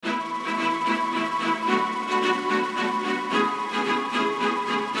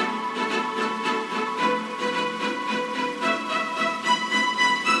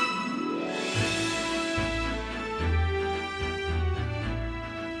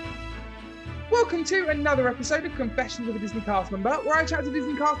welcome to another episode of Confessions of a Disney Cast Member, where I chat to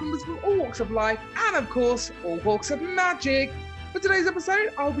Disney cast members from all walks of life and, of course, all walks of magic. For today's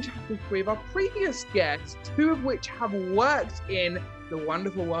episode, I'll be chatting with three of our previous guests, two of which have worked in the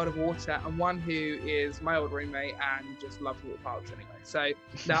wonderful world of water, and one who is my old roommate and just loves water parks anyway. So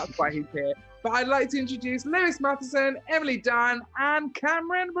that's why he's here. But I'd like to introduce Lewis Matheson, Emily Dunn, and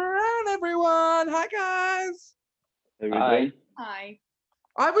Cameron Brown, everyone. Hi, guys. Hi. Hi.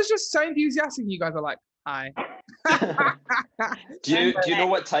 I was just so enthusiastic. You guys are like, hi. Do you know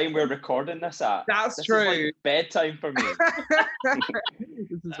what time we're recording this at? That's true. Is like bedtime for me.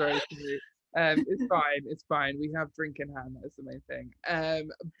 This is very true. It's fine. We have drink in hand. That's the main thing.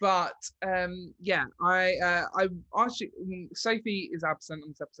 I actually, Sophie is absent on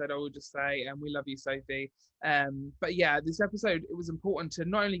this episode. I will just say, and we love you, Sophie. But yeah, this episode, it was important to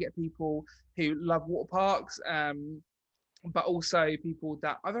not only get people who love water parks, but also people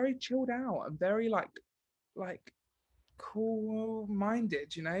that are very chilled out and very like cool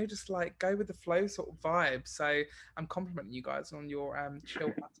minded, you know, just like go with the flow sort of vibe. So I'm complimenting you guys on your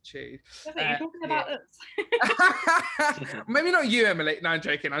chill attitude. You're talking about us. Maybe not you, Emily. No, I'm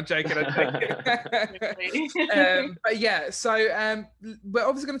joking. But yeah, so we're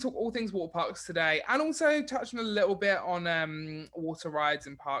obviously going to talk all things water parks today, and also touch on a little bit on water rides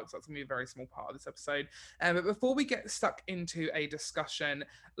in parks. That's going to be a very small part of this episode. But before we get stuck into a discussion,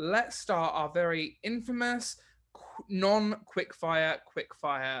 let's start our very infamous non-quickfire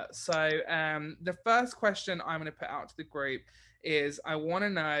quickfire. So the first question I'm going to put out to the group is, I want to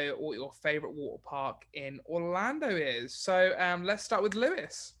know what your favorite water park in Orlando is. So let's start with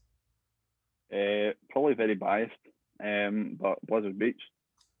Lewis. Probably very biased, but Blizzard Beach,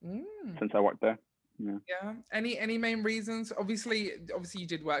 since I worked there. Yeah. Any main reasons? Obviously you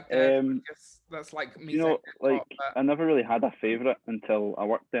did work there. I guess that's like me. You know, I never really had a favorite until I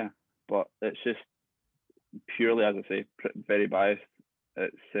worked there, but it's just purely, as I say, very biased.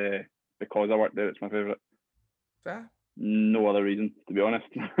 It's because I worked there, it's my favorite. Fair. No other reason, to be honest.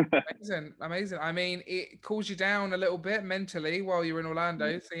 Amazing. I mean, it cools you down a little bit mentally while you're in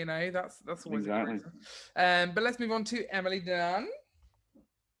Orlando, so you know that's always exactly. a good reason. But let's move on to Emily Dunn.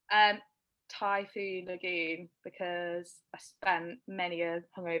 Typhoon Lagoon, because I spent many a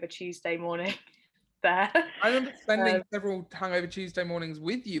hungover Tuesday morning there. I remember spending several hungover Tuesday mornings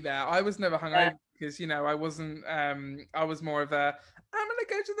with you there. I was never hungover because, you know, I wasn't, I was more of a, I'm going to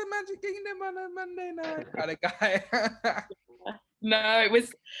go to the Magic Kingdom on a Monday night kind of guy. No, it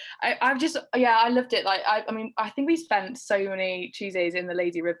was, I loved it. Like, I mean, I think we spent so many Tuesdays in the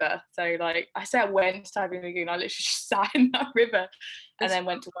Lazy River. So, like, I say I went to Typhoon Lagoon, I literally just sat in that river and then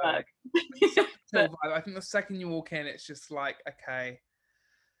went to work. I think the second you walk in, it's just like, okay,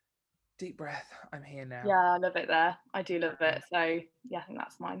 deep breath, I'm here now. Yeah, I love it there. I do love it. So, yeah, I think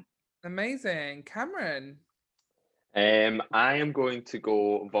that's mine. Amazing. Cameron? I am going to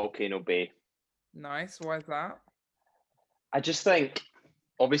go Volcano Bay. Nice. Why is that? I just think,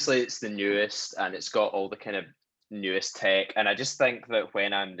 obviously, it's the newest and it's got all the kind of newest tech. And I just think that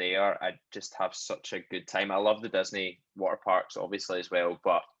when I'm there, I just have such a good time. I love the Disney water parks, obviously, as well.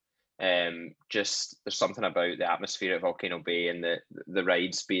 But just there's something about the atmosphere at Volcano Bay and the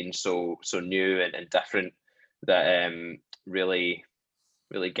rides being so new and different that really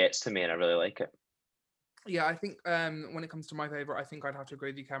gets to me, and I really like it. Yeah, I think when it comes to my favorite, I think I'd have to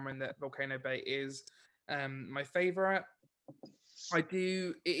agree with you, Cameron, that Volcano Bay is my favorite.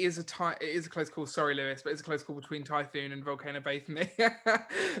 It is a close call. Sorry, Lewis, but it's a close call between Typhoon and Volcano Bay for me.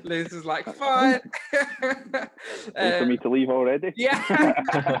 Lewis is like, fine. For me to leave already. Yeah.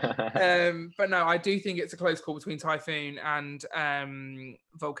 But no, I do think it's a close call between Typhoon and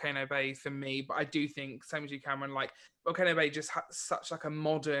Volcano Bay for me. But I do think, same as you, Cameron, like Volcano Bay just has such like a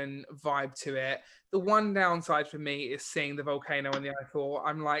modern vibe to it. The one downside for me is seeing the volcano in the Eiffel.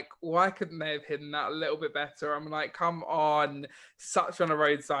 I'm like, why couldn't they have hidden that a little bit better? I'm like, come on, such on a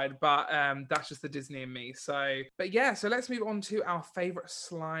roadside. But that's just the Disney in me. So, but yeah, so let's move on to our favorite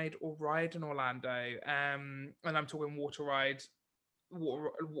slide or ride in Orlando. And I'm talking water ride,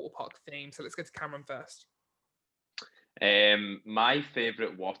 water park theme. So let's go to Cameron first. My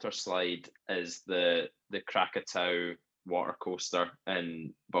favorite water slide is the Krakatoa water coaster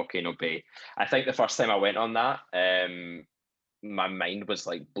in Volcano Bay. I think the first time I went on that, my mind was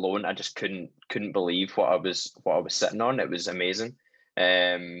like blown. I just couldn't believe what I was sitting on. It was amazing.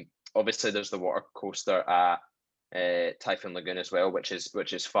 Obviously there's the water coaster at Typhoon Lagoon as well, which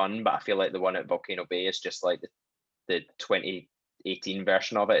is fun, but I feel like the one at Volcano Bay is just like the 2018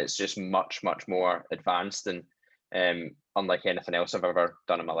 version of it. It's just much more advanced and unlike anything else I've ever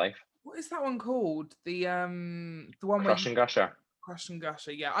done in my life. What is that one called? The one Crush and Gusher. Crush and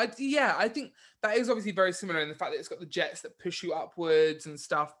Gusher, yeah. I think that is obviously very similar in the fact that it's got the jets that push you upwards and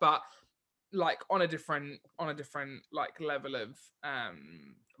stuff, but like on a different like level of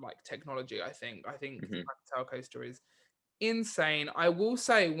like technology. I think the Krakatoa coaster is insane. I will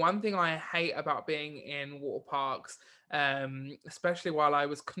say one thing I hate about being in water parks, especially while I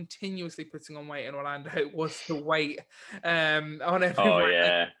was continuously putting on weight in Orlando, was the wait on every Oh ride.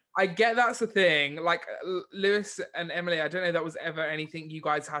 yeah. I get that's the thing. Like Lewis and Emily, I don't know that was ever anything you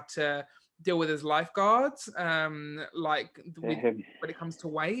guys had to deal with as lifeguards. Like when it comes to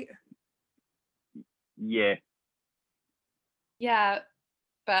weight. Yeah. Yeah,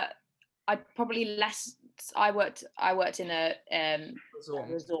 but I'd probably less. I worked in a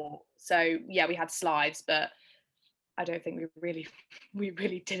resort, so yeah, we had slides, but I don't think we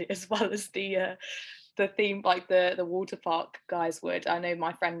really did it as well as the theme, like the water park guys would. I know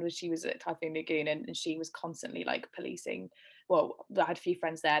my friend she was at Typhoon Lagoon and she was constantly like policing. Well, I had a few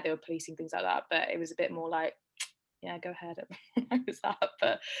friends there, they were policing things like that, but it was a bit more like, yeah, go ahead.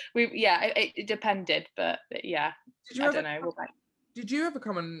 But it depended, but yeah, I don't know. Did you ever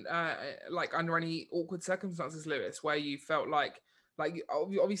come in like under any awkward circumstances, Lewis, where you felt like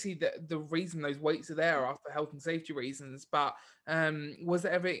obviously the reason those weights are there are for health and safety reasons, but was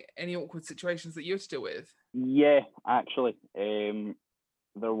there ever any awkward situations that you had to deal with? Yeah, actually,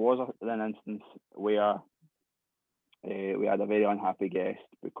 there was an instance where we had a very unhappy guest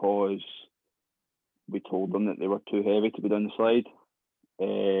because we told them that they were too heavy to be down the slide.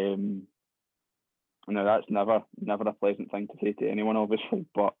 Now that's never a pleasant thing to say to anyone, obviously,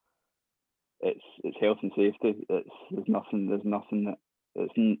 but it's health and safety. There's nothing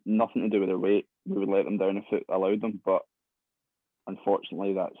to do with their weight. We would let them down if it allowed them, but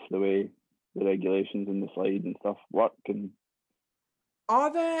unfortunately, that's the way the regulations and the slide and stuff work. And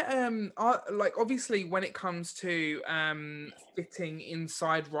are there like obviously when it comes to fitting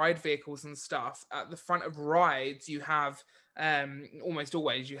inside ride vehicles and stuff at the front of rides, you have almost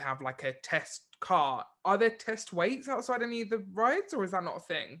always you have like a test car. Are there test weights outside any of the rides, or is that not a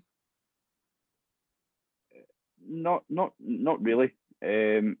thing? Not really.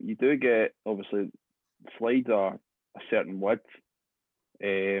 You do get, obviously, slides are a certain width,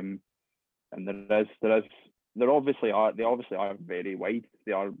 and they obviously are very wide.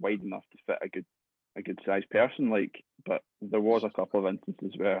 They are wide enough to fit a good sized person. Like, but there was a couple of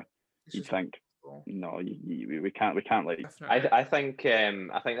instances where you think, no, we can't let you. I think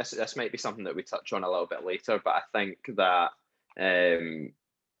this might be something that we touch on a little bit later, but I think that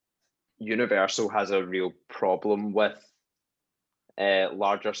Universal has a real problem with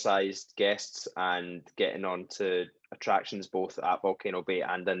larger sized guests and getting onto attractions both at Volcano Bay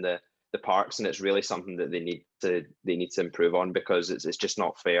and in the parks, and it's really something that they need to improve on, because it's just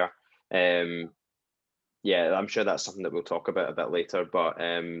not fair. Yeah, I'm sure that's something that we'll talk about a bit later, but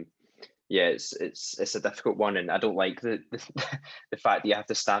yeah, it's a difficult one, and I don't like the fact that you have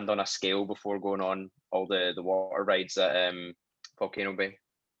to stand on a scale before going on all the water rides at Volcano Bay.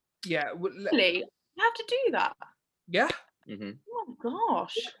 Yeah, really, you have to do that. Yeah. Mm-hmm. Oh my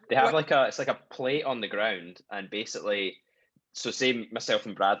gosh. They have it's like a plate on the ground, and basically, so say myself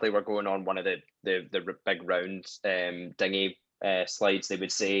and Bradley were going on one of the big round dinghy slides, they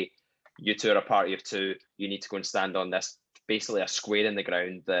would say, you two are a party of two, you need to go and stand on this, basically a square in the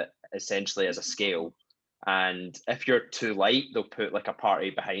ground that essentially is a scale, and if you're too light, they'll put like a party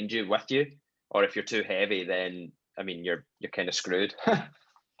behind you with you, or if you're too heavy, then I mean you're kind of screwed.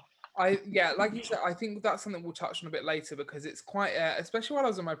 Like you said, I think that's something we'll touch on a bit later, because it's quite especially while I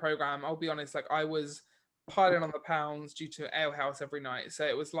was on my program, I'll be honest, like I was piling on the pounds due to Ale House every night, so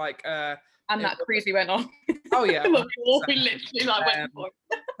it was like and that cruise we went on. Oh yeah. we literally like went for.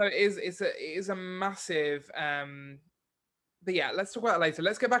 So it is a massive but yeah, let's talk about it later.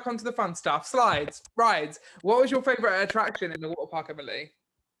 Let's get back onto the fun stuff. Slides, rides. What was your favorite attraction in the water park, Emily?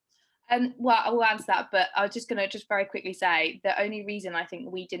 Well, I will answer that, but I was just going to very quickly say the only reason I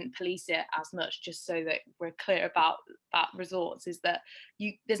think we didn't police it as much, just so that we're clear about resorts, is that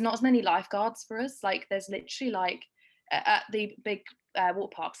there's not as many lifeguards for us. Like there's literally like at the big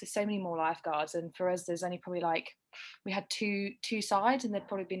water parks, there's so many more lifeguards, and for us there's only probably like, we had two sides, and there'd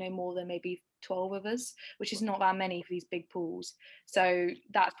probably be no more than maybe 12 of us, which is not that many for these big pools. So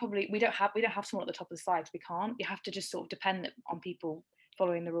that's probably, we don't have someone at the top of the slide, we can't. You have to just sort of depend on people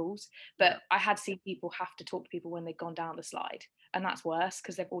following the rules. But I had seen people have to talk to people when they've gone down the slide, and that's worse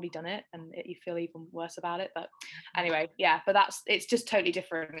because they've already done it, and you feel even worse about it. But anyway, yeah, but it's just totally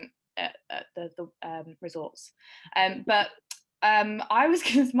different at the resorts. But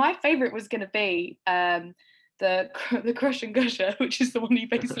my favorite was going to be the Crush and Gusher, which is the one you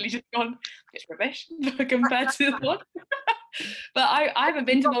basically just gone, it's rubbish compared to the one. But I haven't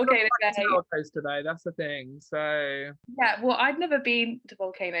been to Volcano Bay. Today, that's the thing. So yeah, well, I'd never been to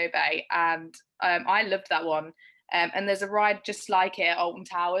Volcano Bay, and I loved that one. And there's a ride just like it at Alton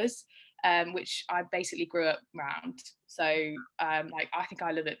Towers, which I basically grew up around. So like I think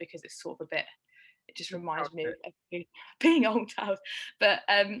I love it because it's sort of a bit. It just reminds me of being Alton Towers. But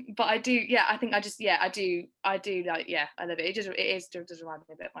I do, yeah. I think I just, yeah, I do like, yeah, I love it. It does remind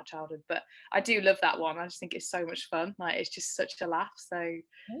me a bit of my childhood. But I do love that one. I just think it's so much fun. Like it's just such a laugh. So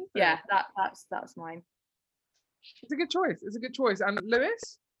yeah, that's mine. It's a good choice. It's a good choice. And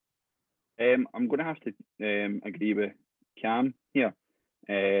Lewis? I'm going to have to agree with Cam here.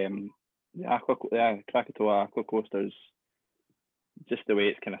 The Krakatoa Aqua Coaster's just the way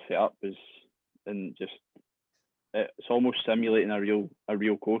it's kind of set up and just it's almost simulating a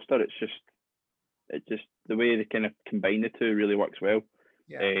real coaster. It's just the way they kind of combine the two really works well.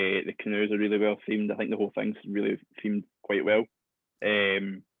 Yeah. The canoes are really well themed. I think the whole thing's really themed quite well.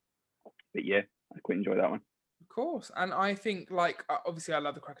 But yeah, I quite enjoy that one. Of course. And I think, like, obviously I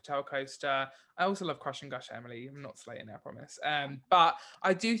love the Krakatoa coaster. I also love Crush and Gusher, Emily. I'm not slating it, I promise. But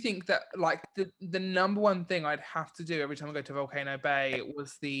I do think that, like, the number one thing I'd have to do every time I go to Volcano Bay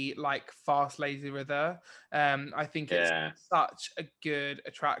was the, like, fast lazy river. I think it's such a good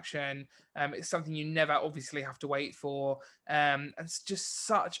attraction. It's something you never obviously have to wait for. And it's just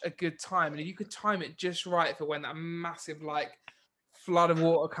such a good time. And if you could time it just right for when that massive, like, flood of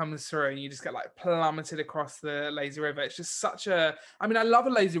water comes through and you just get like plummeted across the lazy river. It's just such a, I mean, I love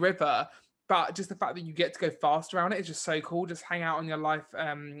a lazy river, but just the fact that you get to go fast around it is just so cool. Just hang out on your life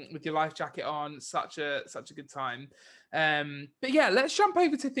with your life jacket on. Such a good time. But yeah, let's jump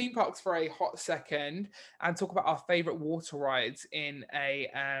over to theme parks for a hot second and talk about our favorite water rides in a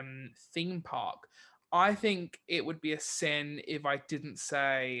theme park. I think it would be a sin if I didn't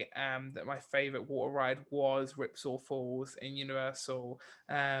say that my favorite water ride was Ripsaw Falls in Universal.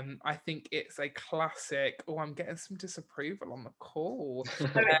 I think it's a classic. Oh, I'm getting some disapproval on the call.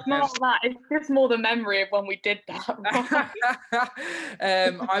 It's not that. It's just more the memory of when we did that.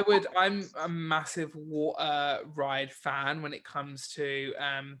 I'm a massive water ride fan when it comes to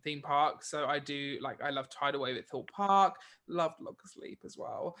theme parks. So I love Tidal Wave at Thorpe Park. Loved Log Sleep as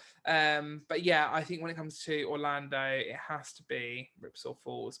well. But yeah, I think when it comes to Orlando, it has to be Ripsaw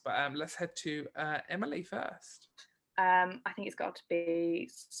Falls. But let's head to Emily first. I think it's got to be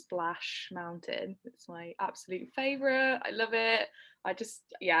Splash Mountain. It's my absolute favourite. I love it. It's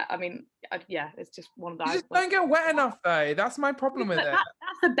just one of those. You just don't get wet enough, though. That's my problem with it.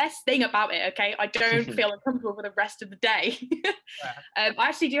 That's the best thing about it, okay? I don't feel uncomfortable for the rest of the day. I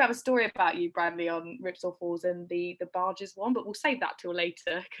actually do have a story about you, Bradley, on Ripsaw Falls and the barges one, but we'll save that till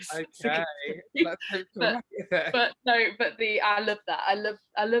later. Okay. I love that.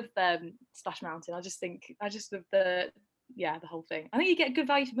 I love Splash Mountain. I just love the whole thing. I think you get good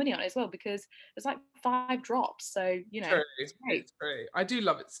value for money on it as well because there's like 5 drops, so you know. It's true. I do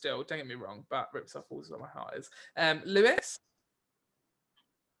love it still, don't get me wrong, but Ripsaw Falls is where my heart is. Lewis?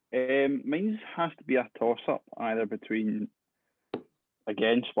 Mine has to be a toss-up either between,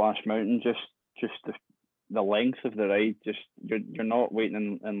 again, Splash Mountain, just the length of the ride. Just you're not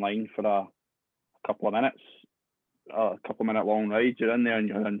waiting in line for a couple of minutes, a couple of minute long ride. You're in there and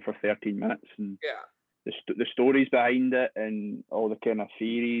you're in for 13 minutes, and the stories behind it and all the kind of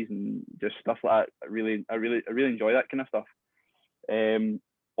theories and just stuff like that. I really enjoy that kind of stuff.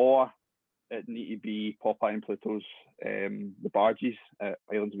 Or it need to be Popeye and Pluto's the barges at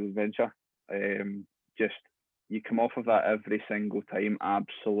Islands of Adventure. Just you come off of that every single time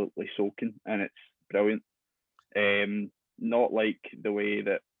absolutely soaking, and it's brilliant. Not like the way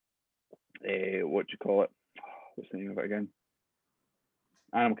that what do you call it? What's the name of it again?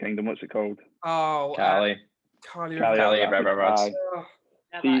 Animal Kingdom. What's it called? Oh, Cali River Rapids.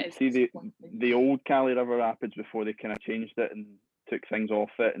 See the old Cali River Rapids before they kind of changed it and took things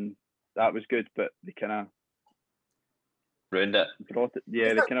off it, and that was good, but they kind of ruined it. They kind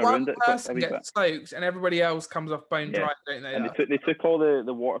of ruined it. One person gets soaked and everybody else comes off bone dry, don't they? And they took all the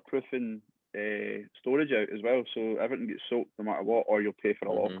waterproofing storage out as well, so everything gets soaked no matter what, or you'll pay for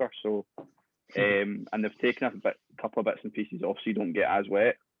a locker. So and they've taken a couple of bits and pieces off so you don't get as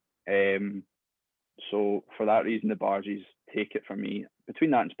wet. So for that reason, the barges take it for me.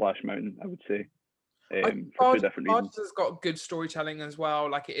 Between that and Splash Mountain, I would say. For 2 different reasons. Barges has got good storytelling as well.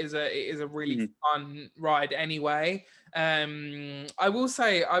 Like it is a really fun ride anyway. I will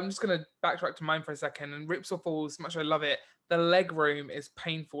say, I'm just going to backtrack to mine for a second. And Ripsaw Falls, much as I love it, the leg room is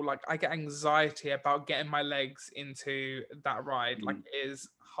painful. Like I get anxiety about getting my legs into that ride. Like it is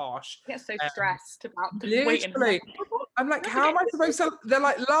harsh. I get so stressed about the waiting. Literally. I'm like, how am I supposed to? They're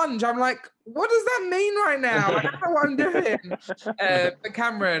like lunge. I'm like, what does that mean right now? I don't know what I'm doing. But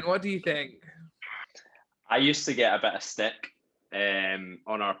Cameron, what do you think? I used to get a bit of stick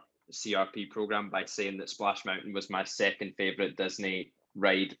on our CRP program by saying that Splash Mountain was my second favourite Disney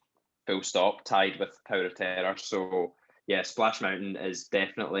ride, full stop, tied with Tower of Terror. So yeah, Splash Mountain is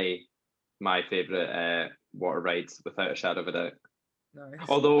definitely my favourite water ride without a shadow of a doubt. Nice.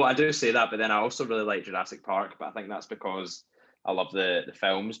 Although I do say that, but then I also really like Jurassic Park, but I think that's because I love the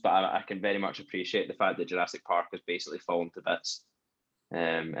films, but I can very much appreciate the fact that Jurassic Park has basically fallen to bits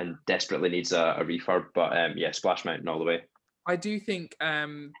and desperately needs a refurb. But yeah, Splash Mountain all the way. I do think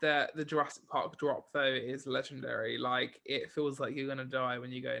that the Jurassic Park drop though is legendary. Like it feels like you're gonna die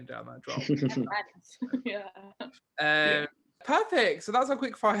when you're going down that drop. Yeah. Perfect. So that's our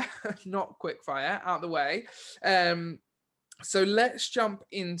quick fire, not quick fire, out the way. So let's jump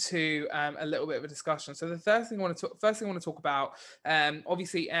into a little bit of a discussion. So the first thing I want to talk about,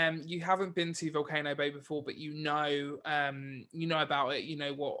 obviously, you haven't been to Volcano Bay before, but you know about it. You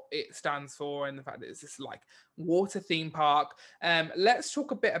know what it stands for, and the fact that it's this like water theme park. Let's talk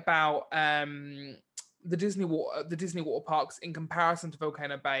a bit about the Disney water parks in comparison to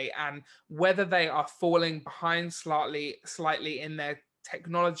Volcano Bay, and whether they are falling behind slightly in their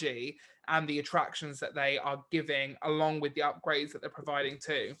technology and the attractions that they are giving, along with the upgrades that they're providing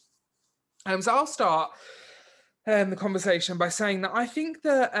too. So I'll start the conversation by saying that I think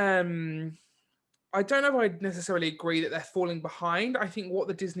that I don't know if I necessarily agree that they're falling behind. I think what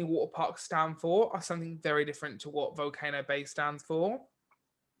the Disney water parks stand for are something very different to what Volcano Bay stands for.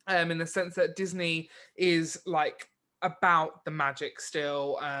 In the sense that Disney is like about the magic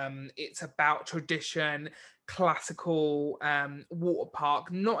still. It's about tradition, classical water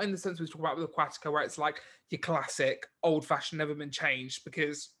park, not in the sense we talk about with Aquatica, where it's like your classic, old-fashioned, never been changed,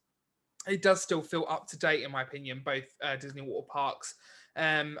 because it does still feel up to date, in my opinion, both Disney water parks.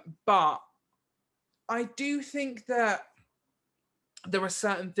 But I do think that there are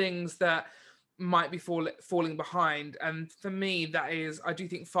certain things that might be falling behind, and for me that is, I do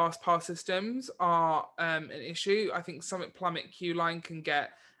think fast pass systems are an issue. I think Summit Plummet queue line can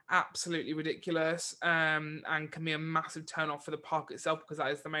get absolutely ridiculous and can be a massive turn off for the park itself, because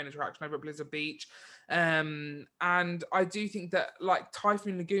that is the main attraction over at Blizzard Beach. And I do think that like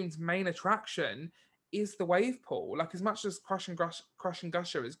Typhoon Lagoon's main attraction is the wave pool. Like as much as Crush and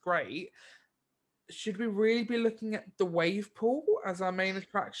Gusher is great, should we really be looking at the wave pool as our main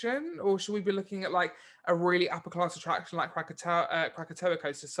attraction, or should we be looking at like a really upper class attraction like Krakatoa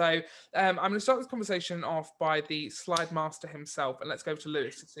Coaster? So I'm going to start this conversation off by the slide master himself, and let's go to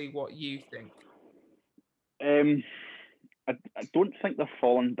Lewis to see what you think. I don't think they're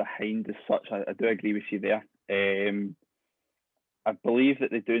falling behind as such. I do agree with you there. I believe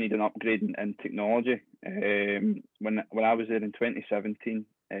that they do need an upgrade in technology. When I was there in 2017,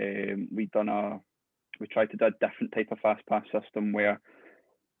 we tried to do a different type of fast pass system where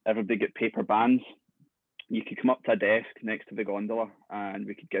everybody get paper bands. You could come up to a desk next to the gondola and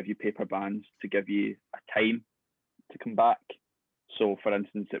we could give you paper bands to give you a time to come back. So for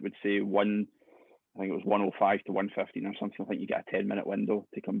instance, it would say I think it was 1:05 to 1:15 or something. I think you get a 10-minute window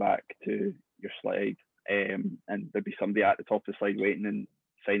to come back to your slide. And there'd be somebody at the top of the slide waiting and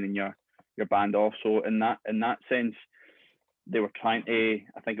signing your band off. So in that sense, they were trying to,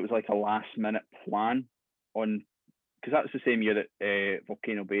 I think it was like a last minute plan on, because that was the same year that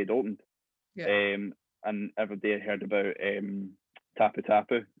Volcano Bay had opened. Yeah. And everybody had heard about Tapu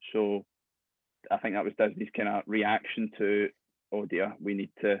Tapu. So I think that was Disney's kind of reaction to, oh dear, we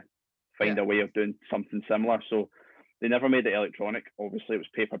need to find a way of doing something similar. So they never made it electronic. Obviously, it was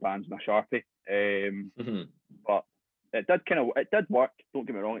paper bands and a Sharpie. But it did work. Don't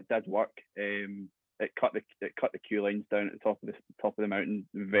get me wrong, it did work. It cut the queue lines down at the top of the mountain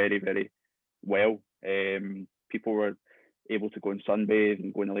very, very well. People were able to go and sunbathe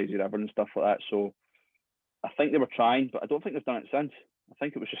and go in the lazy river and stuff like that. So I think they were trying, but I don't think they've done it since. I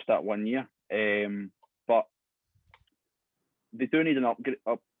think it was just that 1 year. But they do need an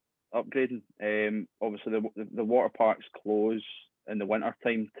upgrading. Obviously, the water parks close in the winter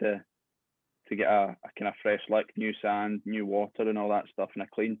time to get a kind of fresh look, new sand, new water, and all that stuff, and a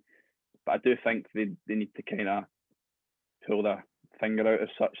clean. But I do think they need to kind of pull their finger out as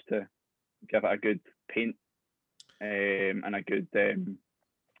such to give it a good paint and a good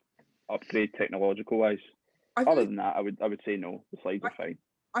upgrade technological wise. Other than that, I would say no. The slides are fine.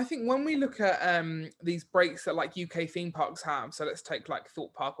 I think when we look at these breaks that like UK theme parks have, so let's take like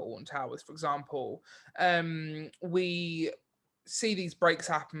Thorpe Park or Alton Towers, for example, we see these breaks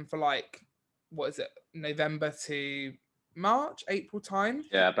happen for like, what is it, November to March, April time,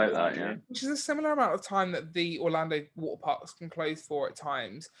 Yeah, about that, yeah. which is a similar amount of time that the Orlando water parks can close for at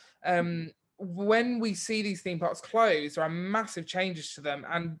times. When we see these theme parks close, there are massive changes to them.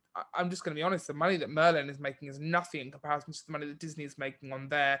 And I'm just going to be honest, the money that Merlin is making is nothing in comparison to the money that Disney is making on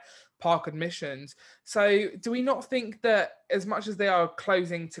their park admissions. So do we not think that as much as they are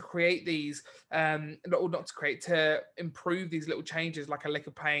closing to create these, or not to create, to improve these little changes like a lick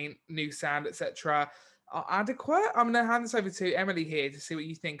of paint, new sand, etc., are adequate? I'm going to hand this over to Emily here to see what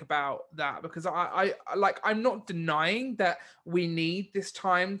you think about that, because I'm not denying that we need this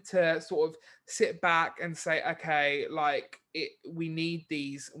time to sort of sit back and say, okay, we need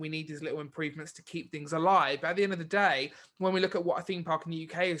these little improvements to keep things alive. But at the end of the day, when we look at what a theme park in the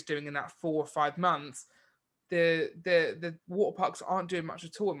UK is doing in that 4 or 5 months, the water parks aren't doing much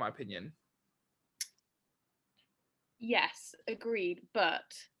at all, in my opinion. Yes, agreed.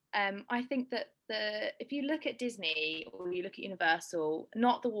 But I think that if you look at Disney or you look at Universal,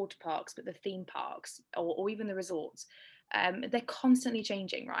 not the water parks, but the theme parks or even the resorts, they're constantly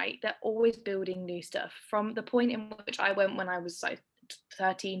changing, right? They're always building new stuff. From the point in which I went when I was like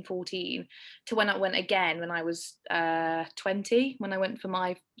 13, 14, to when I went again when I was 20, when I went for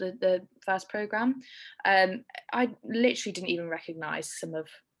the first program. I literally didn't even recognize some of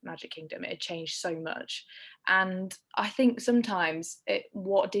Magic Kingdom. It had changed so much. And I think sometimes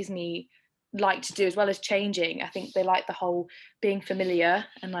what Disney like to do, as well as changing, I think they like the whole being familiar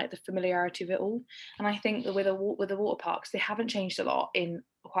and like the familiarity of it all. And I think that with the water parks, they haven't changed a lot in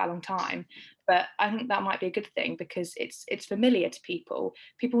quite a long time, but I think that might be a good thing because it's familiar to people.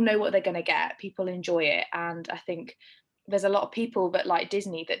 People know what they're going to get, people enjoy it. And I think there's a lot of people that like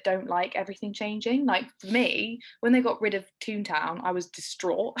Disney that don't like everything changing. Like for me, when they got rid of Toontown, I was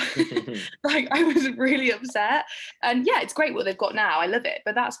distraught. Like I was really upset. And yeah, it's great what they've got now. I love it,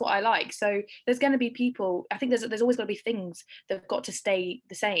 but that's what I like. So there's going to be people. I think there's always going to be things that've got to stay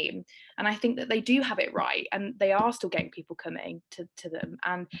the same. And I think that they do have it right, and they are still getting people coming to them.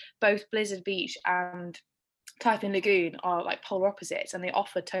 And both Blizzard Beach and Typhoon Lagoon are like polar opposites, and they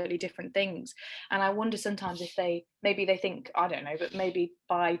offer totally different things. And I wonder sometimes if they think, I don't know, but maybe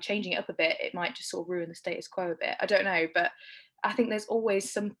by changing it up a bit, it might just sort of ruin the status quo a bit. I don't know, but I think there's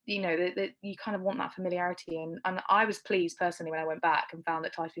always some, that you kind of want that familiarity. And I was pleased personally when I went back and found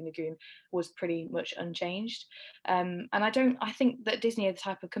that Typhoon Lagoon was pretty much unchanged. And I think that Disney are the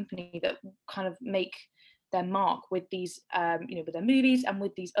type of company that kind of make their mark with these with their movies and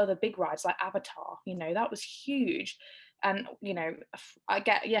with these other big rides like Avatar. That was huge. And I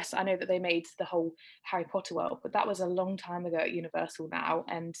know that they made the whole Harry Potter world, but that was a long time ago at Universal now.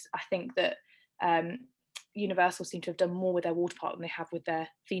 And I think that Universal seem to have done more with their water park than they have with their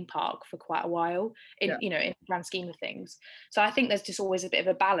theme park for quite a while in the grand scheme of things. So I think there's just always a bit of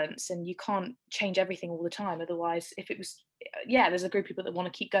a balance, and you can't change everything all the time. Otherwise, if it was, there's a group of people that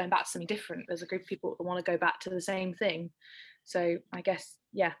want to keep going back to something different. There's a group of people that want to go back to the same thing. So I guess,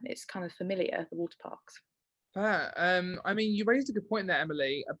 it's kind of familiar, the water parks. I mean, you raised a good point there,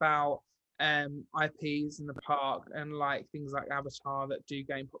 Emily, about IPs in the park and like things like Avatar that do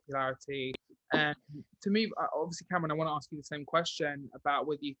gain popularity. To me, obviously, Cameron, I want to ask you the same question about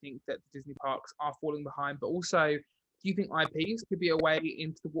whether you think that the Disney parks are falling behind, but also, do you think IPs could be a way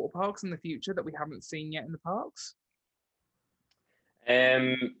into the water parks in the future that we haven't seen yet in the parks?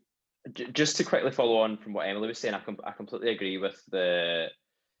 Just to quickly follow on from what Emily was saying, I completely agree with the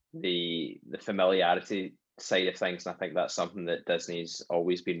familiarity side of things, and I think that's something that Disney's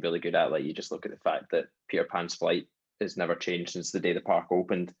always been really good at. Like, you just look at the fact that Peter Pan's flight has never changed since the day the park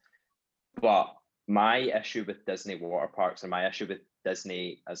opened. But my issue with Disney water parks, and my issue with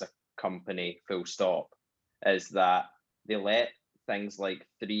Disney as a company, full stop, is that they let things like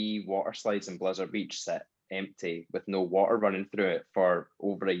 3 water slides in Blizzard Beach sit empty with no water running through it for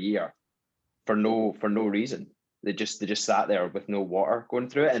over a year for no reason. They just sat there with no water going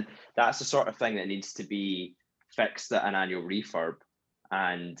through it, and that's the sort of thing that needs to be fixed at an annual refurb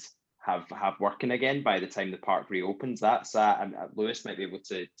and have working again by the time the park reopens. That's and Lewis might be able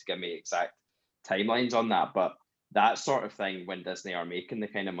to give me exact timelines on that, but that sort of thing, when Disney are making the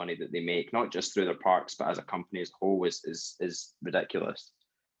kind of money that they make, not just through their parks but as a company as a whole, is ridiculous.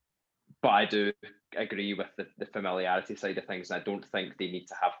 But I do agree with the familiarity side of things, and I don't think they need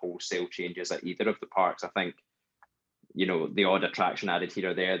to have wholesale changes at either of the parks. I think, the odd attraction added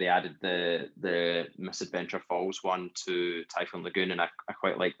here or there. They added the Misadventure Falls one to Typhoon Lagoon, and I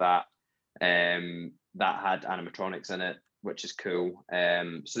quite like that. That had animatronics in it. which is cool.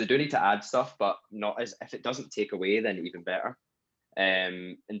 So they do need to add stuff, but not as if it doesn't take away, then even better.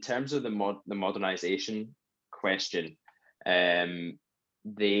 In terms of the modernization question, we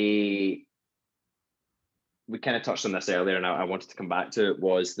kind of touched on this earlier, and I wanted to come back to it,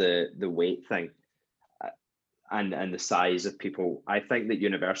 was the weight thing and the size of people. I think that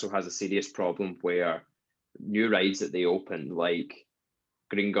Universal has a serious problem where new rides that they open, like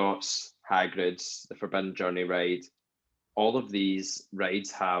Gringotts, Hagrid's, the Forbidden Journey ride, all of these rides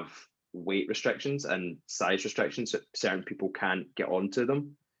have weight restrictions and size restrictions, so certain people can't get onto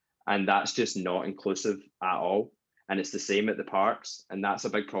them, and that's just not inclusive at all. And it's the same at the parks, and that's a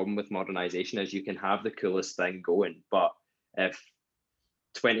big problem with modernization, is you can have the coolest thing going, but if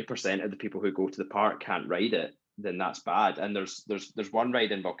 20% of the people who go to the park can't ride it, then that's bad. And there's one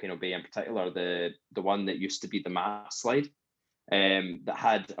ride in Volcano Bay in particular, the one that used to be the mat slide, that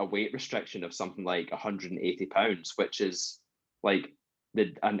had a weight restriction of something like 180 pounds, which is like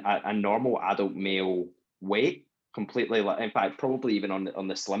a normal adult male weight, completely. In fact, probably even on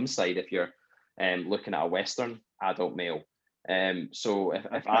the slim side if you're looking at a Western adult male. So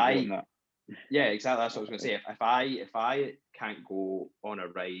if I yeah, exactly, that's what I was going to say. If I can't go on a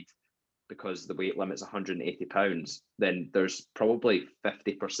ride because the weight limit's 180 pounds, then there's probably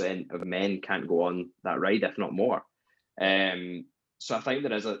 50% of men can't go on that ride, if not more. So I think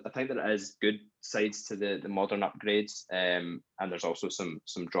there is good sides to the modern upgrades, and there's also some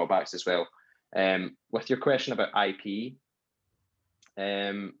drawbacks as well. With your question about IP,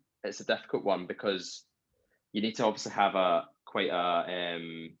 it's a difficult one because you need to obviously have quite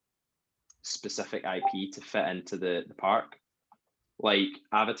a specific IP to fit into the park. Like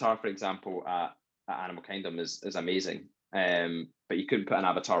Avatar, for example, at Animal Kingdom is amazing, but you couldn't put an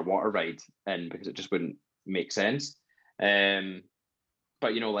Avatar water ride in because it just wouldn't make sense. But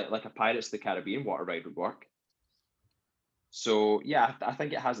like a Pirates of the Caribbean water ride would work. So yeah, I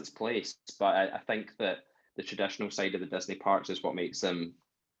think it has its place, but I think that the traditional side of the Disney parks is what makes them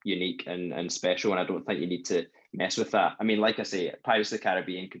unique and special, and I don't think you need to mess with that. I mean, like I say, Pirates of the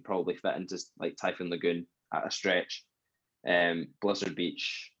Caribbean could probably fit into like Typhoon Lagoon at a stretch. Blizzard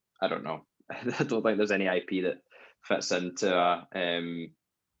Beach, I don't know. I don't think there's any IP that fits into a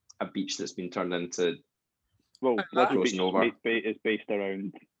beach that's been turned into. Well, Blizzard Beach is based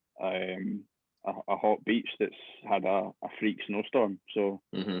around a hot beach that's had a freak snowstorm. So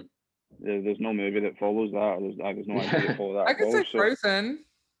there's no movie that follows that. There's no idea to follow that. I could say Frozen.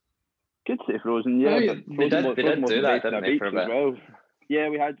 Could say Frozen, yeah. No, they did do that, didn't they, for a bit? Well. Yeah,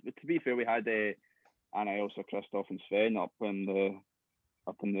 we had. To be fair, we had Anna, Elsa, Kristoff, and Sven up in the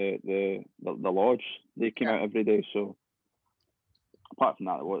lodge. They came out every day. So apart from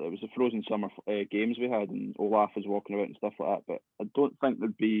that, it was the Frozen summer games we had, and Olaf was walking about and stuff like that. But I don't think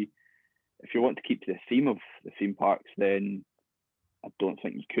there'd be, if you want to keep to the theme of the theme parks, then I don't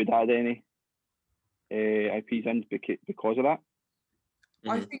think you could add any IPs in because of that.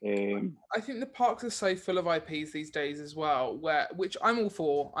 I think the parks are so full of IPs these days as well, which I'm all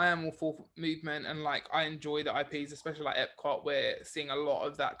for. I am all for movement, and like I enjoy the IPs, especially like Epcot. We're seeing a lot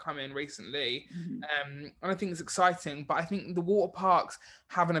of that come in recently, and I think it's exciting. But I think the water parks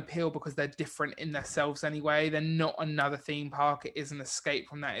have an appeal because they're different in themselves anyway. They're not another theme park. It is an escape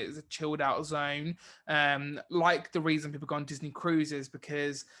from that. It is a chilled out zone. Like the reason people go on Disney cruises,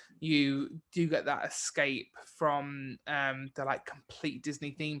 because you do get that escape from the like complete Disney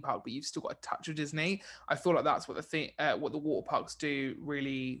theme park, but you've still got a touch of Disney. I feel like that's what the water parks do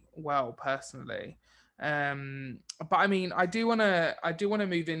really well, personally. But I mean, I do want to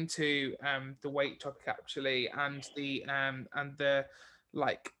move into the weight topic actually, and the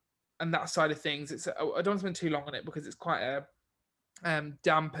like, and that side of things. I don't want to spend too long on it because it's quite a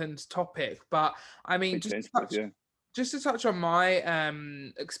dampened topic. But I mean, just to touch on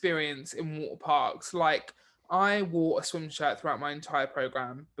my experience in water parks, like I wore a swim shirt throughout my entire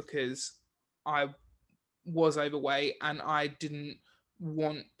program because I was overweight and I didn't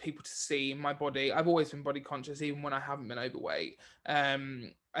want people to see my body. I've always been body conscious, even when I haven't been overweight.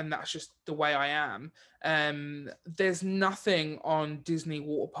 And that's just the way I am. There's nothing on Disney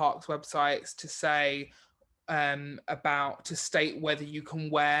water parks websites to say to state whether you can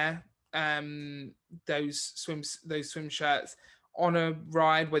wear those swim shirts on a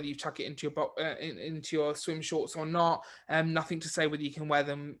ride, whether you tuck it into your swim shorts or not. Nothing to say whether you can wear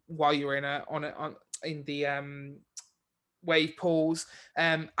them while you're in the wave pools,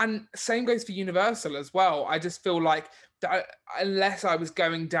 and same goes for Universal as well. I just feel like that unless I was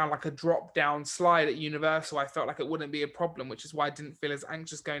going down like a drop down slide at Universal, I felt like it wouldn't be a problem, which is why I didn't feel as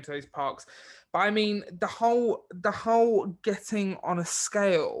anxious going to those parks. But I mean, the whole getting on a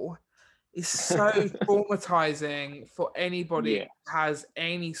scale is so traumatizing for anybody Yeah. who has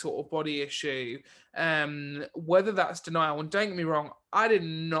any sort of body issue, whether that's denial. And don't get me wrong, I did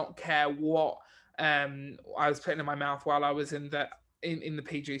not care what I was putting in my mouth while I was in the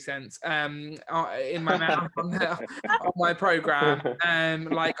PG sense, in my mouth on my program.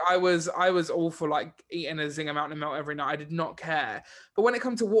 Like I was all for like eating a Zinger Mountain Melt every night. I did not care. But when it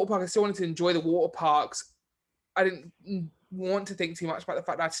comes to water park, I still wanted to enjoy the water parks. I didn't want to think too much about the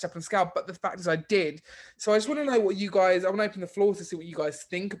fact that I had to step on scale, but the fact is I did. So I just want to know what you guys, I want to open the floor to see what you guys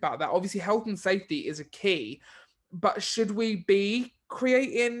think about that. Obviously, health and safety is a key, but should we be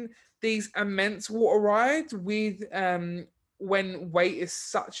creating these immense water rides with when weight is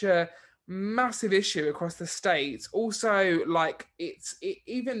such a massive issue across the states? Also, like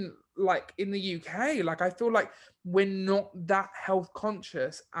even like in the UK, like I feel like we're not that health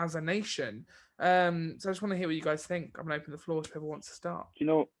conscious as a nation. So I just want to hear what you guys think. I'm going to open the floor if whoever wants to start. You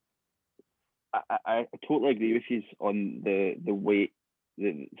know, I totally agree with you on the weight.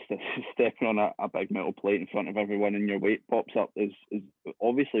 Stepping on a big metal plate in front of everyone and your weight pops up is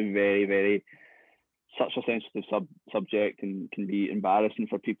obviously very, very such a sensitive subject and can be embarrassing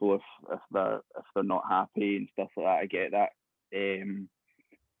for people if they're not happy and stuff like that. I get that.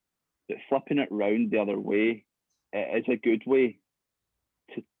 But flipping it round the other way, it is a good way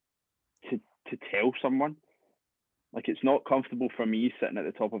to tell someone. Like, it's not comfortable for me sitting at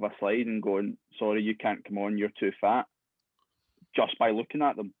the top of a slide and going, sorry, you can't come on, you're too fat, just by looking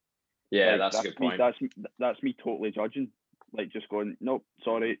at them. Yeah, like, that's a good point. That's me totally judging. Like, just going, nope,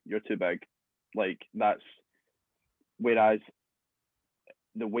 sorry, you're too big. Like, that's, whereas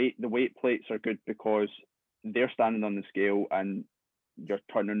the weight plates are good because they're standing on the scale and you're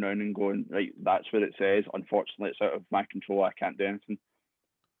turning around and going, right, that's what it says. Unfortunately, it's out of my control. I can't do anything.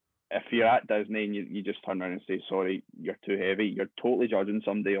 If you're at Disney and you just turn around and say, sorry, you're too heavy, you're totally judging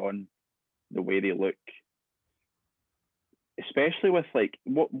somebody on the way they look. Especially with, like,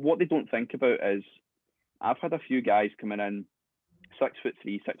 what they don't think about is, I've had a few guys coming in 6'3",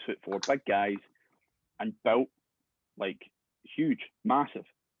 6'4", big guys, and built like huge, massive.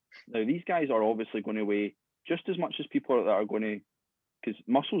 Now these guys are obviously going to weigh just as much as people that are going to, because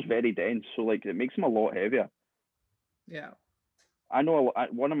muscle's very dense, so like it makes them a lot heavier. Yeah. I know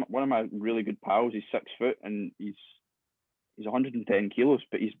one of my really good pals. He's 6 foot and he's 110 kilos,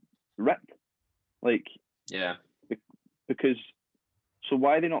 but he's ripped. Like, yeah, because. So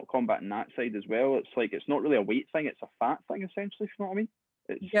why are they not combating that side as well? It's like, it's not really a weight thing; it's a fat thing, essentially. If you know what I mean?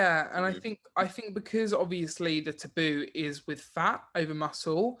 Yeah, and I think because obviously the taboo is with fat over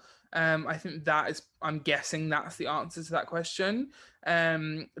muscle. I think I'm guessing that's the answer to that question.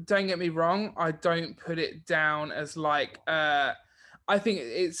 Don't get me wrong, I don't put it down as like I think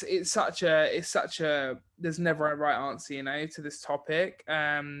it's such a there's never a right answer, to this topic.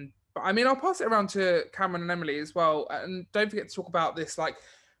 But I mean, I'll pass it around to Cameron and Emily as well. And don't forget to talk about this, like,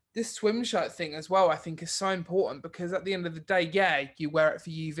 this swim shirt thing as well. I think is so important because at the end of the day, yeah, you wear it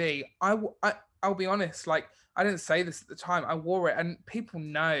for UV. I'll be honest, like, I didn't say this at the time. I wore it, and people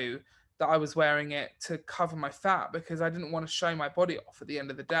know that I was wearing it to cover my fat because I didn't want to show my body off at the end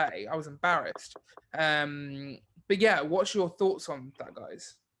of the day. I was embarrassed. But yeah, what's your thoughts on that,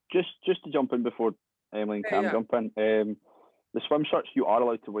 guys? Just to jump in before Emily and Cam jump in. The swim shirts you are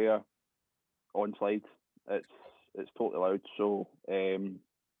allowed to wear on slides. It's totally allowed. So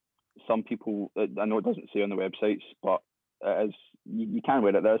some people, I know it doesn't say on the websites, but it is, you can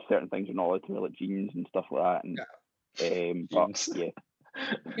wear it. There's certain things you're not allowed to wear, like jeans and stuff like that. And but yeah,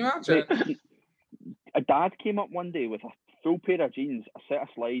 can you imagine? A dad came up one day with a full pair of jeans, a set of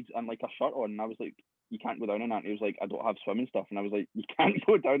slides, and like a shirt on, and I was like, you can't go down on that. And he was like, I don't have swimming stuff. And I was like, you can't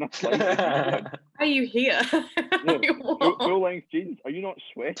go down a slide. Are you here? Yeah, full length jeans. Are you not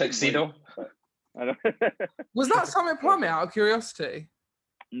sweating? Tuxedo. Was that Summit Plummet, out of curiosity?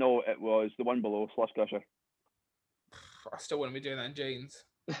 No, it was the one below, Slush Crusher. I still wouldn't be doing that in jeans.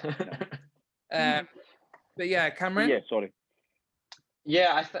 But yeah, Cameron. Yeah, sorry.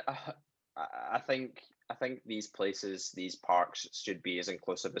 Yeah, I think these places, these parks, should be as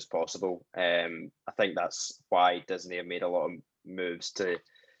inclusive as possible. I think that's why Disney have made a lot of moves to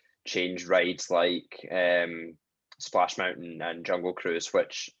change rides like Splash Mountain and Jungle Cruise,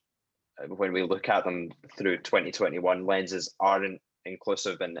 which, when we look at them through 2021 lenses, aren't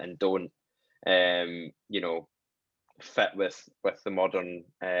inclusive and don't fit with the modern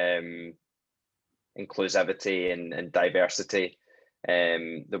inclusivity and diversity,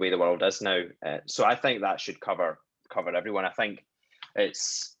 the way the world is now. So I think that should cover everyone. I think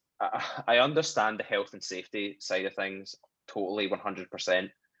I understand the health and safety side of things totally, 100%.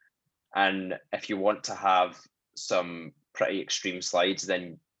 And if you want to have some pretty extreme slides,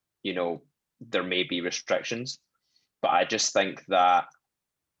 then there may be restrictions, but I just think that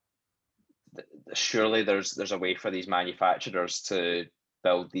surely there's a way for these manufacturers to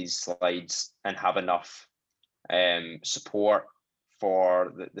build these slides and have enough support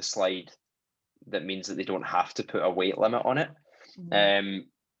for the slide that means that they don't have to put a weight limit on it.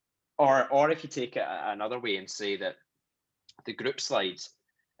 Or if you take it another way and say that the group slides,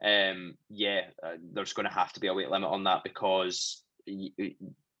 there's going to have to be a weight limit on that, because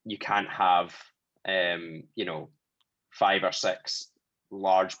you can't have 5 or 6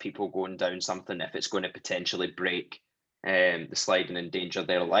 large people going down something if it's going to potentially break the slide and endanger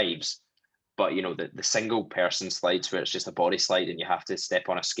their lives. But the single person slides where it's just a body slide and you have to step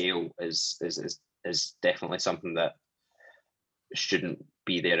on a scale is definitely something that shouldn't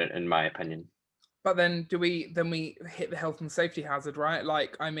be there, in my opinion. But then we hit the health and safety hazard, right?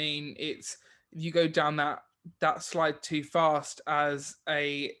 Like, I mean, it's, if you go down that slide too fast as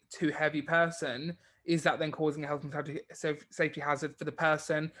a too heavy person, is that then causing a health and safety hazard for the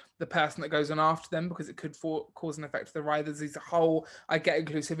person that goes on after them, because it could cause an effect to the riders? There's a whole, I get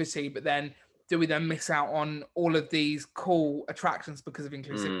inclusivity, but then do we then miss out on all of these cool attractions because of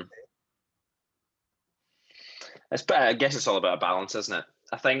inclusivity? I guess it's all about a balance, isn't it?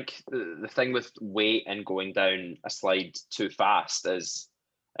 I think the thing with weight and going down a slide too fast is,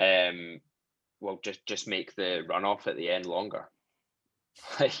 just make the runoff at the end longer.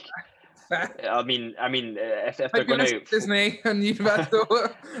 Like, I mean, if they're going to Disney and Universal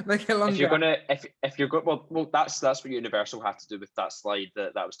make it longer. If you're going, well, that's what Universal had to do with that slide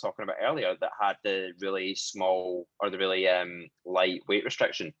that I was talking about earlier, that had the really small or the really light weight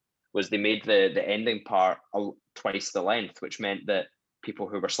restriction. Was they made the ending part twice the length, which meant that people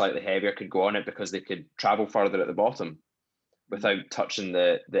who were slightly heavier could go on it because they could travel further at the bottom without touching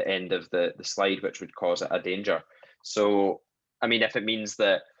the end of the slide, which would cause a danger. So, I mean, if it means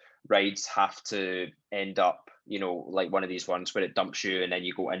that rides have to end up, like one of these ones where it dumps you and then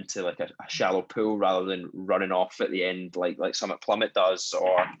you go into like a shallow pool rather than running off at the end like Summit Plummet does,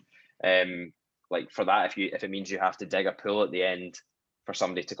 or like for that, if it means you have to dig a pool at the end for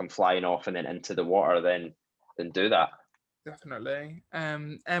somebody to come flying off and then into the water, then do that. Definitely.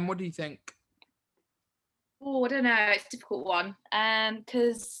 And what do you think? Oh, I don't know. It's a difficult one.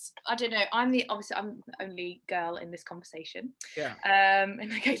 Because I don't know. I'm the only girl in this conversation. Yeah. In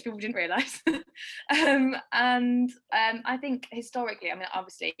case people didn't realise. I think historically, I mean,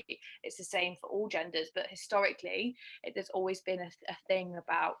 obviously it's the same for all genders, but historically, there's always been a thing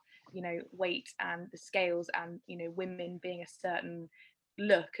about weight and the scales and women being a certain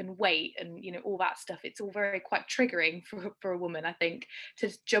look and weight and all that stuff. It's all very quite triggering for a woman, I think,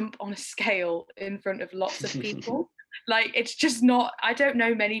 to jump on a scale in front of lots of people. Like, it's just not, I don't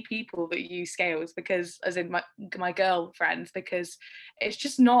know many people that use scales, because as in my girl friends, because it's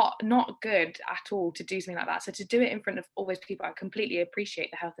just not good at all to do something like that. So to do it in front of all those people, I completely appreciate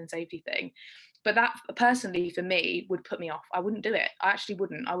the health and safety thing, but that personally for me would put me off. I wouldn't do it. I actually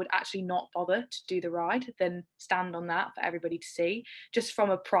wouldn't. I would actually not bother to do the ride than stand on that for everybody to see, just from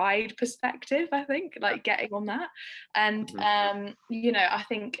a pride perspective, I think, like getting on that. And I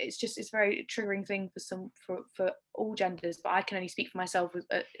think it's a very triggering thing for all genders, but I can only speak for myself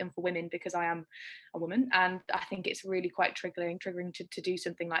and for women because I am a woman, and I think it's really quite triggering to do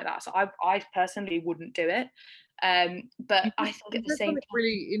something like that. So I personally wouldn't do it. But I think at the same time,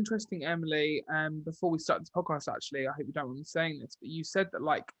 really interesting, Emily. Before we start this podcast, actually, I hope you don't mind me saying this, but you said that,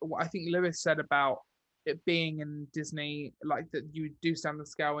 like, what I think Lewis said about it being in Disney, like that you do stand the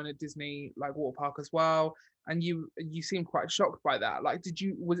scale in a Disney like water park as well, and you seemed quite shocked by that. Like,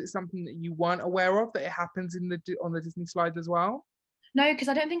 was it something that you weren't aware of, that it happens on the Disney slide as well? No, because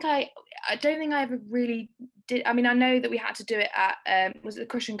I don't think I ever really did. I mean, I know that we had to do it at was it the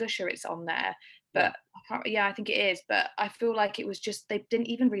Crush and Gusher? It's on there, but I think it is. But I feel like it was just, they didn't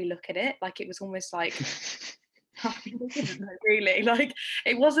even really look at it. Like, it was almost like really, like,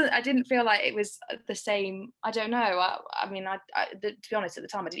 it wasn't, I didn't feel like it was the same. I don't know. I mean, to be honest, at the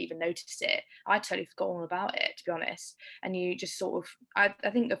time I didn't even notice it. I totally forgot all about it, to be honest. And you just sort of, I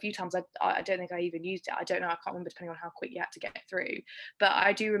think a few times I don't think I even used it. I don't know, I can't remember, depending on how quick you had to get through. But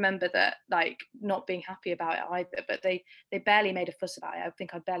I do remember that, like, not being happy about it either. But they barely made a fuss about it. I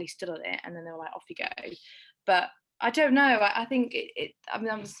think I barely stood on it, and then they were like, off you go. But I don't know. I think I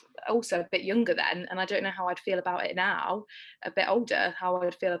mean, I was also a bit younger then, and I don't know how I'd feel about it now, a bit older, how I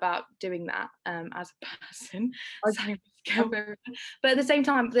would feel about doing that as a person. But at the same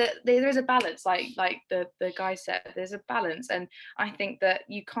time, there is a balance, like the guy said, there's a balance, and I think that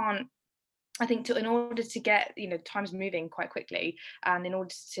you can't. I think in order to get, time's moving quite quickly, and in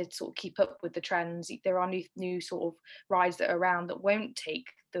order to sort of keep up with the trends, there are new sort of rides that are around that won't take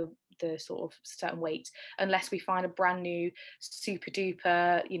the the sort of certain weight, unless we find a brand new super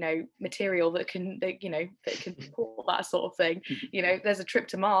duper, you know, material that can support that sort of thing. You know, there's a trip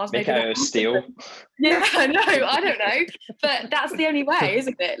to Mars. Make maybe out of steel. Yeah, no, I don't know, but that's the only way,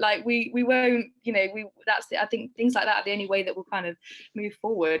 isn't it? Like we won't, you know, I think things like that are the only way that we'll kind of move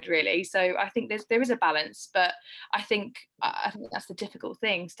forward, really. So I think there is a balance, but I think that's the difficult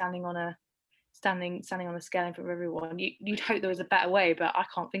thing, standing on a scale in front of everyone. You'd hope there was a better way, but I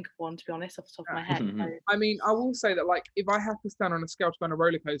can't think of one, to be honest, off the top of my head. So. I mean, I will say that, like, if I had to stand on a scale to go on a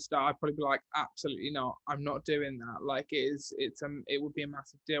roller coaster, I'd probably be like, absolutely not. I'm not doing that. Like, it would be a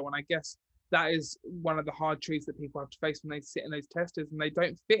massive deal. And I guess that is one of the hard truths that people have to face when they sit in those testers and they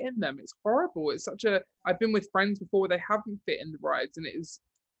don't fit in them. It's horrible. I've been with friends before where they haven't fit in the rides and it has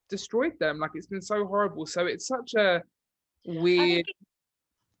destroyed them. Like, it's been so horrible. So it's such a weird.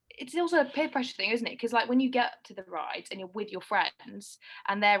 It's also a peer pressure thing, isn't it? Because like when you get to the rides and you're with your friends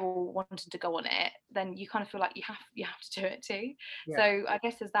and they're all wanting to go on it, then you kind of feel like you have to do it too. Yeah. So I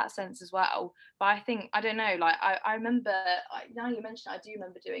guess there's that sense as well. But I think, I don't know, like I remember, now you mentioned it, I do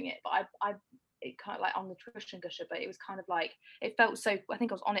remember doing it, but it kind of like on the Tush and Gusher, but it was kind of like, it felt so, I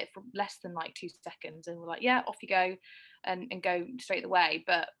think I was on it for less than like 2 seconds and we're like, yeah, off you go and go straight away.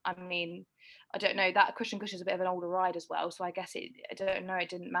 But I mean, I don't know, that Tush and Gusher is a bit of an older ride as well, so I guess I don't know, it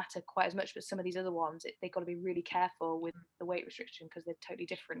didn't matter quite as much. But some of these other ones, they've got to be really careful with the weight restriction because they're totally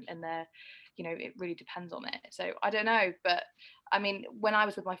different and they're, you know, it really depends on it. So I don't know, but I mean, when I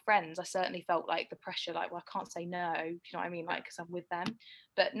was with my friends, I certainly felt like the pressure, like, well, I can't say no, do you know what I mean, like, because I'm with them.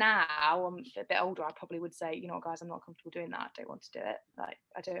 But now I'm a bit older, I probably would say, you know what, guys, I'm not comfortable doing that, I don't want to do it. Like,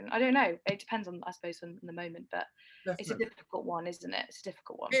 I don't know, it depends on, I suppose, on the moment, but definitely. It's a difficult one, isn't it? It's a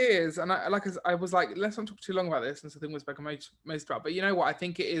difficult one. It is, and I was like, let's not talk too long about this, since I think we're spoken most about. But you know what? I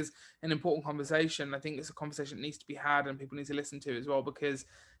think it is an important conversation. I think it's a conversation that needs to be had, and people need to listen to as well, because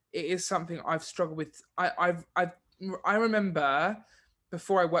it is something I've struggled with. I remember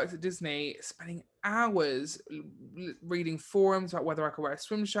before I worked at Disney spending hours reading forums about whether I could wear a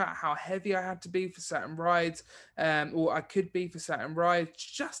swim shirt, how heavy I had to be for certain rides, or I could be for certain rides,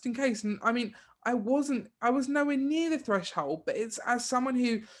 just in case. And I mean, I was nowhere near the threshold, but it's, as someone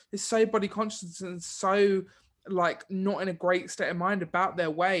who is so body conscious and so like not in a great state of mind about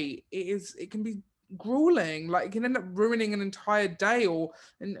their weight, it can be grueling. Like, it can end up ruining an entire day or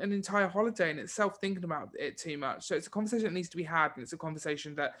an entire holiday in itself, thinking about it too much. So it's a conversation that needs to be had, and it's a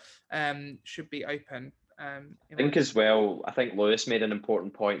conversation that should be open. I think as well, I think Lewis made an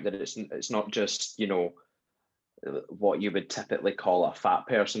important point that it's not just, you know, what you would typically call a fat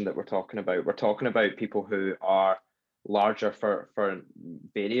person that we're talking about. We're talking about people who are larger for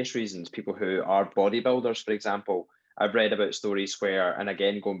various reasons, people who are bodybuilders, for example. I've read about stories where, and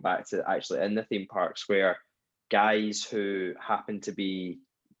again, going back to actually in the theme parks, where guys who happen to be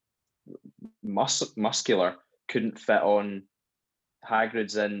muscular couldn't fit on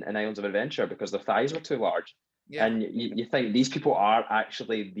Hagrid's in Islands of Adventure because their thighs were too large. Yeah. And you think these people are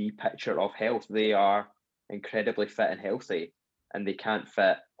actually the picture of health. They are incredibly fit and healthy, and they can't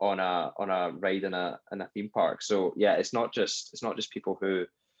fit on a ride in a theme park. So yeah, it's not just people who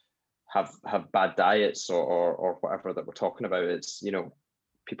have bad diets or whatever that we're talking about. It's, you know,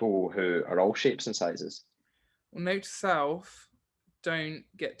 people who are all shapes and sizes. Well, note to self, don't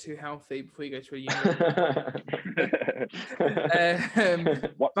get too healthy before you go to a uni.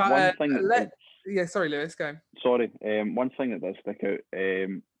 One thing yeah, sorry, Lewis, go. Sorry, one thing that does stick out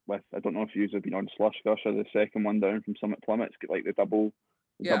with, I don't know if you have been on Slush Gusher, the second one down from Summit Plymouth, it's got like the double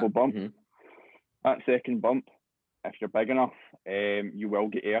bump. Mm-hmm. That second bump, if you're big enough, you will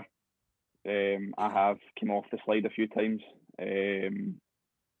get air. I have came off the slide a few times.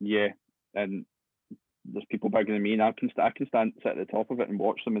 Yeah, and there's people bigger than me, and I can stand sit at the top of it and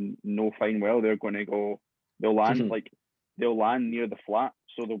watch them and know fine well they're going to go. They'll land they'll land near the flat,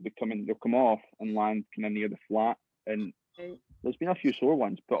 so they'll come off and land kind of near the flat. And there's been a few sore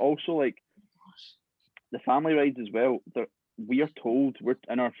ones, but also like the family rides as well. We're told, we're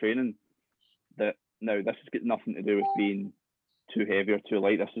in our training, that now this has got nothing to do with being too heavy or too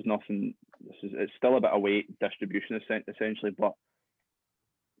light. It's still a bit of weight distribution essentially, but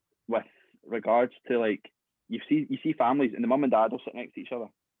with regards to, like, you see families and the mum and dad will sit next to each other,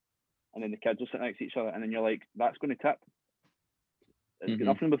 and then the kids will sit next to each other, and then you're like, that's going to tip. It's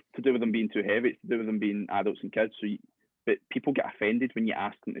got nothing to do with them being too heavy. It's to do with them being adults and kids. But people get offended when you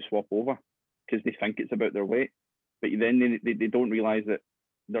ask them to swap over because they think it's about their weight. But then they don't realise that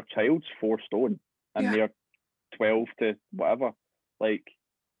their child's 4 stone and they're 12 to whatever. Like,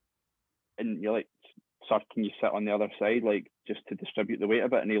 and you're like, "Sir, can you sit on the other side, like just to distribute the weight a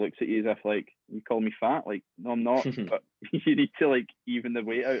bit?" And he looks at you as if like, "You call me fat?" Like, "No, I'm not." But you need to like even the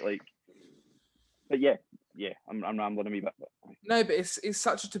weight out, like. But yeah, I'm rambling a wee bit. But No, but it's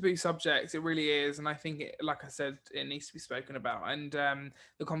such a taboo subject. It really is, and I think, like I said, it needs to be spoken about, and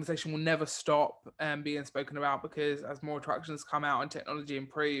the conversation will never stop being spoken about, because as more attractions come out and technology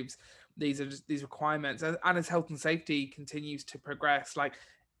improves, these are just these requirements, and as health and safety continues to progress, like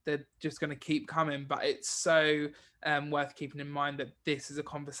they're just going to keep coming. But it's so worth keeping in mind that this is a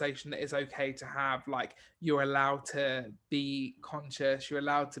conversation that is okay to have. Like, you're allowed to be conscious, you're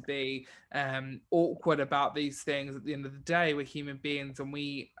allowed to be awkward about these things. At the end of the day, we're human beings, and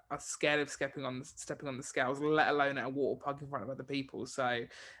we are scared of stepping on the scales, let alone at a water park in front of other people. So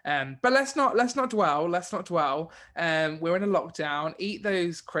but let's not dwell. We're in a lockdown. Eat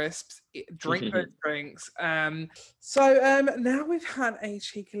those crisps, drink those drinks. So now we've had a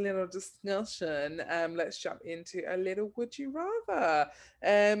cheeky little discussion, let's jump into a little would you rather.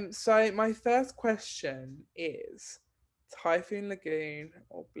 So my first question is Typhoon Lagoon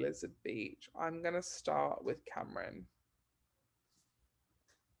or Blizzard Beach? I'm going to start with Cameron.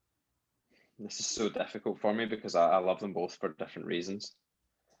 This is so difficult for me because I love them both for different reasons.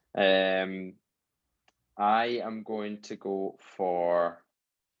 I am going to go for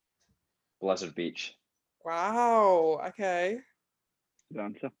Blizzard Beach. Wow. Okay. the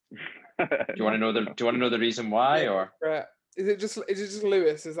answer. Do you want to know the reason why, or is it just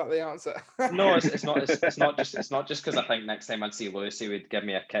Lewis? Is that the answer? no? It's not. It's not just because I think next time I'd see Lewis, he would give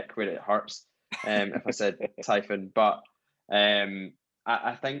me a kick where it hurts. If I said Typhoon, but I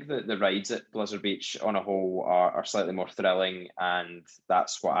think that the rides at Blizzard Beach on a whole are slightly more thrilling, and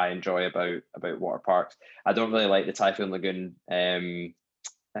that's what I enjoy about water parks. I don't really like the Typhoon Lagoon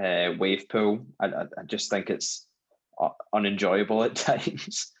wave pool. I just think it's unenjoyable at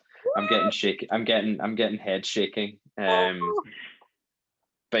times. I'm getting shaky. I'm getting head shaking.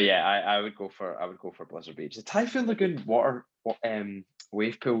 But yeah, I would go for Blizzard Beach. The Typhoon Lagoon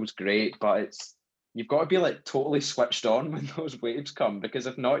wave pool is great, but you've got to be like totally switched on when those waves come, because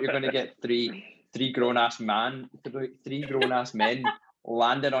if not, you're going to get three grown ass men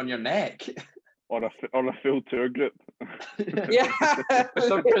landing on your neck. Or a full tour group. Yeah. With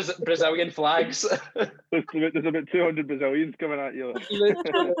some Brazilian flags. There's about 200 Brazilians coming at you.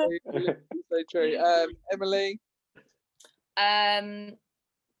 Literally, so true. Emily? Typhoon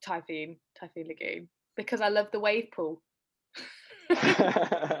Lagoon, because I love the wave pool.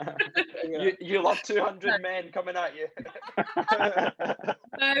 You love 200 men coming at you.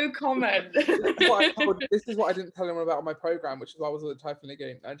 No comment. This is what I didn't tell anyone about on my program, which is why I was at the Typhoon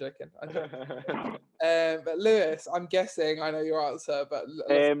Lagoon. I'm joking. But Lewis, I'm guessing I know your answer, but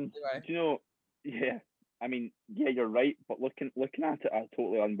anyway. Do you know? Yeah, I mean, yeah, you're right. But looking at it as a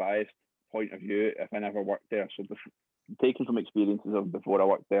totally unbiased point of view, if I never worked there, so taking from experiences of before I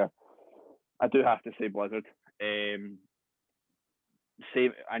worked there, I do have to say Blizzard. I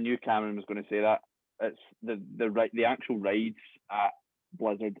knew Cameron was going to say that. It's the actual rides at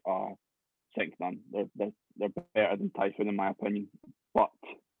Blizzard are second to none. They're better than Typhoon in my opinion. But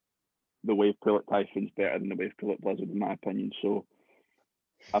the wave pool at Typhoon's better than the wave pool at Blizzard in my opinion. So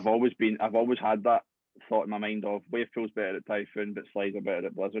I've always had that thought in my mind of wave pool's better at Typhoon, but slides are better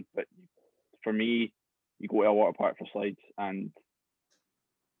at Blizzard. But for me, you go to a water park for slides, and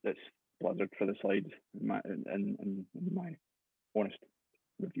it's Blizzard for the slides in my honest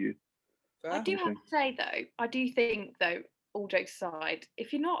review. I do have to say though, I do think though, all jokes aside,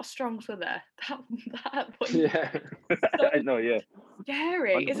 if you're not a strong swimmer, that point, yeah, I know, yeah,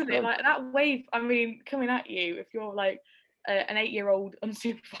 scary, 100%. isn't it? Like that wave, I mean, coming at you, if you're like an 8-year-old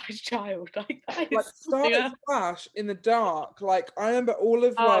unsupervised child, like that is like Starlet Splash in the dark. Like I remember all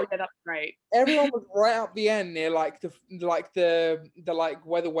of yeah, that's great. Everyone was right up the end near like the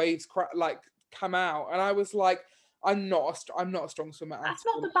where the waves come out, and I was like, I'm not a strong swimmer. That's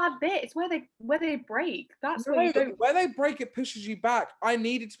not the bad bit. It's where they break. That's where they break. It pushes you back. I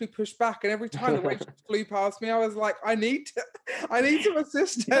needed to be pushed back, and every time the waves flew past me, I was like, I need some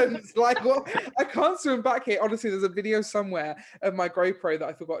assistance. Like, well, I can't swim back here. Honestly, there's a video somewhere of my GoPro that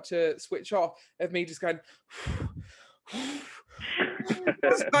I forgot to switch off of me just going.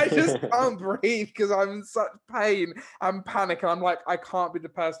 I just can't breathe because I'm in such pain and panic, and I'm like, I can't be the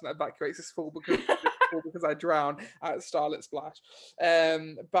person that evacuates this pool because I drown at Starlet Splash.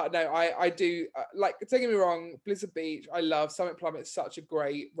 But no, I do like, don't get me wrong, Blizzard Beach I love. Summit Plummet's such a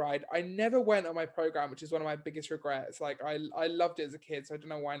great ride. I never went on my program, which is one of my biggest regrets. Like I loved it as a kid, so I don't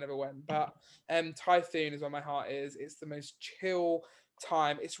know why I never went. But Typhoon is where my heart is. It's the most chill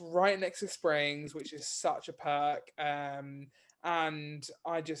time. It's right next to Springs, which is such a perk. and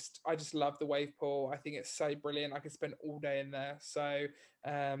I just love the wave pool. I think it's so brilliant. I could spend all day in there. So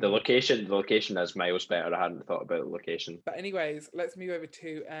The location is miles better. I hadn't thought about the location. but anyways, let's move over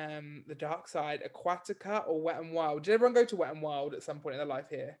to the dark side. Aquatica or Wet and Wild? Did everyone go to Wet and Wild at some point in their life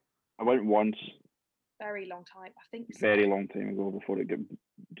here? I went once, Very long time, I think. very long time ago before it got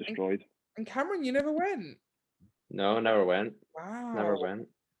destroyed. And Cameron, you never went? No, never went. Wow. Never went.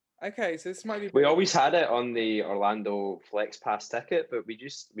 Okay, so this might be. We always had it on the Orlando Flex Pass ticket, but we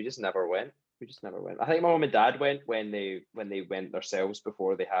just never went. We just never went. I think my mum and dad went when they went themselves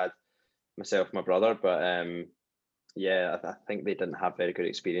before they had myself and my brother. But yeah, I think they didn't have very good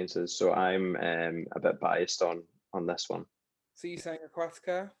experiences. So I'm a bit biased on this one. So you saying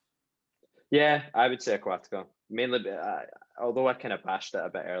Aquatica? Yeah, I would say Aquatica. Mainly, although I kind of bashed it a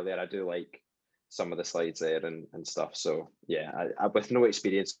bit earlier, I do like some of the slides there and stuff. So yeah, I with no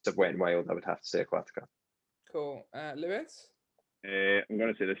experience of Wet and Wild, I would have to say Aquatica. Cool. Lewis? I'm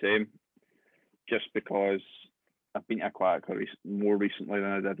going to say the same, just because I've been to Aquatica more recently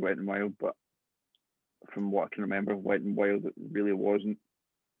than I did Wet and Wild, but from what I can remember, Wet and Wild, it really wasn't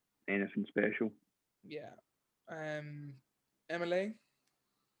anything special. Yeah. Emily?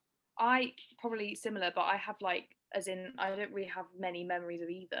 I probably similar, but I have like, as in, I don't really have many memories of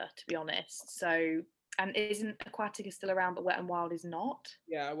either, to be honest. So, and isn't Aquatica still around, but Wet and Wild is not?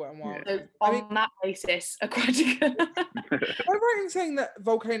 Yeah, Wet and Wild. So on that basis, Aquatica. Am I right in saying that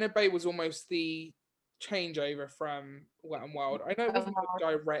Volcano Bay was almost the changeover from Wet and Wild? I know it wasn't a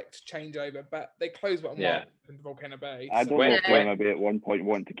direct changeover, but they closed Wet and Wild into Volcano Bay. I don't know if they maybe at one point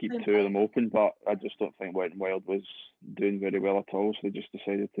wanted to keep two of them open, but I just don't think Wet and Wild was doing very well at all, so they just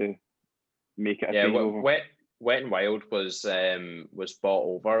decided to make it a changeover. Wet and Wild was bought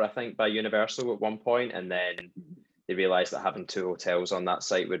over, I think, by Universal at one point, and then they realised that having two hotels on that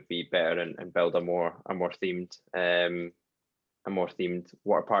site would be better and build a more themed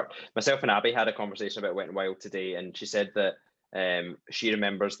water park. Myself and Abby had a conversation about Wet and Wild today, and she said that she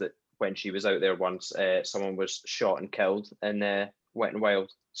remembers that when she was out there once, someone was shot and killed in Wet and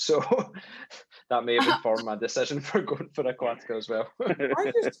Wild. So that may have informed my decision for going for Aquatica as well.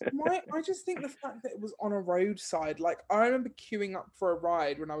 I just think the fact that it was on a roadside, like I remember queuing up for a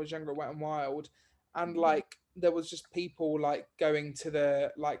ride when I was younger at Wet and Wild, and like there was just people like going to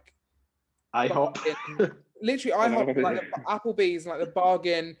the like IHOP, literally IHOP, like the Applebee's, like the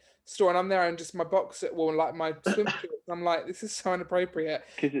bargain store, and I'm there and just my box at well, like my swimsuit. I'm like, this is so inappropriate.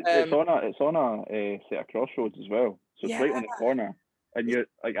 Because it's on a set of crossroads as well, so it's right on the corner. And you're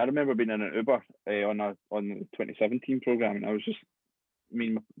like, I remember being in an Uber on the 2017 program, and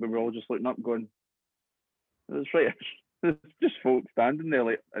we were all just looking up, going, "That's right." There's just folks standing there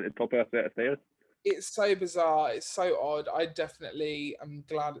like at the top of a set of stairs. It's so bizarre. It's so odd. I'm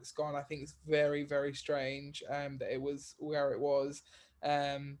glad it's gone. I think it's very, very strange that it was where it was.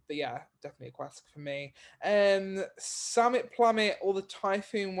 But yeah, definitely Aquatica for me. Summit Plummet or the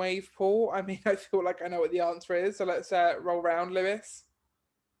Typhoon Wave Pool? I mean, I feel like I know what the answer is. So let's roll round, Lewis.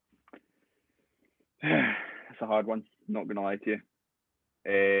 It's a hard one. Not gonna lie to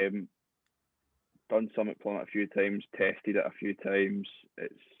you. Done Summit Plummet a few times. Tested it a few times.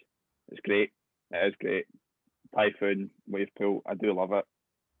 It's great. It is great. Typhoon Wave Pool. I do love it.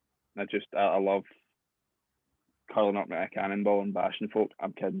 I love curling up like a cannonball and bashing folk.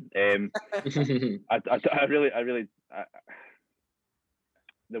 I'm kidding. I really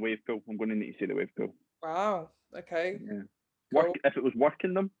the wave pool. I'm going to need to say the wave pool. Wow. Okay. Yeah. Cool. If it was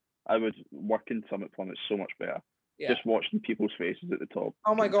working them, I would work in Summit Plummet so much better. Yeah. Just watching people's faces at the top.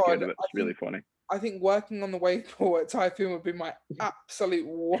 Oh my god, it's really funny. I think working on the wave pool at Typhoon would be my absolute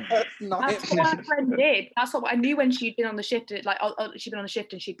worst nightmare. That's what my friend did. That's what I knew when she'd been on the shift. Like she'd been on the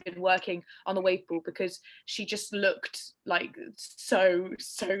shift and she'd been working on the wave pool because she just looked like so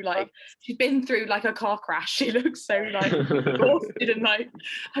like she'd been through like a car crash. She looked so like exhausted and like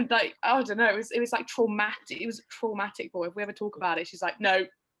I don't know. It was like traumatic. It was traumatic for her. If we ever talk about it, she's like, no,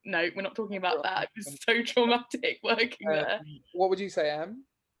 we're not talking about that. It was so traumatic working there. What would you say, Em?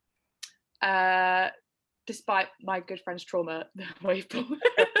 Despite my good friend's trauma, the wave pool.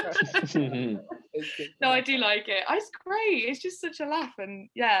 No, I do like it. It's great. It's just such a laugh, and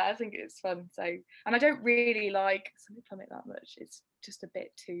yeah, I think it's fun. So, and I don't really like Summit Plummet that much. It's just a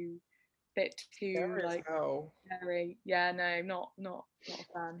bit too like scary. Yeah, no, not a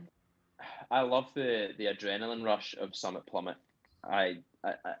fan. I love the adrenaline rush of Summit Plummet. I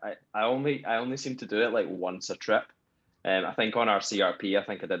only seem to do it like once a trip. I think on our CRP, I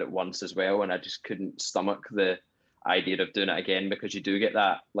think I did it once as well, and I just couldn't stomach the idea of doing it again because you do get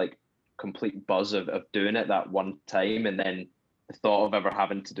that like complete buzz of doing it that one time, and then the thought of ever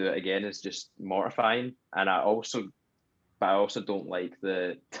having to do it again is just mortifying. And I also but I also don't like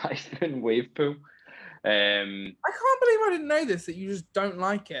the Typhoon wave pool. I can't believe I didn't know this, that you just don't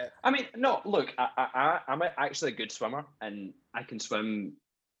like it. I mean, no, look, I'm actually a good swimmer, and I can swim.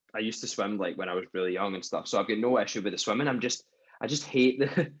 I used to swim like when I was really young and stuff, so I've got no issue with the swimming. I just hate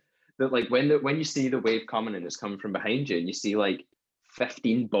that like when you see the wave coming and it's coming from behind you, and you see like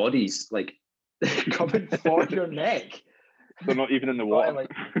 15 bodies like coming for your neck. They're not even in the water.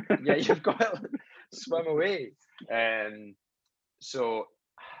 Like, yeah, you've got to swim away. So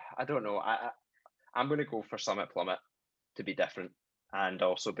I don't know. I'm going to go for Summit Plummet to be different, and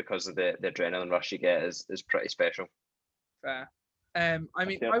also because of the adrenaline rush you get is pretty special. Fair. I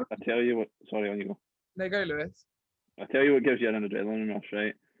mean, I tell you what. Sorry, on you go. No, go, Lewis. I tell you what gives you an adrenaline rush,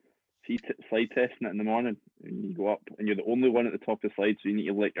 right? See, slide testing it in the morning, and you go up, and you're the only one at the top of the slide, so you need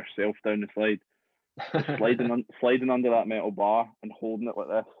to let yourself down the slide. Sliding under that metal bar and holding it like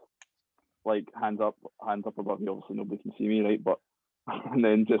this, like hands up above you. Obviously, nobody can see me, right? But and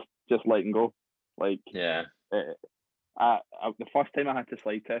then just letting go, like yeah. The first time I had to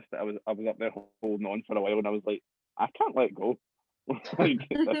slide test it, I was up there holding on for a while, and I was like, I can't let go. Like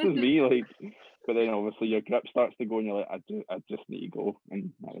this is me, like. But then obviously your grip starts to go, and you're like, I just need to go,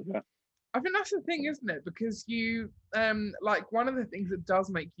 and that was it. I think that's the thing, isn't it? Because you, like one of the things that does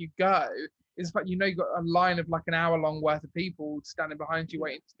make you go is that you know you've got a line of like an hour long worth of people standing behind you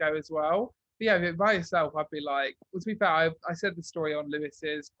waiting to go as well. But yeah, if it by yourself, I'd be like, well, to be fair, I said the story on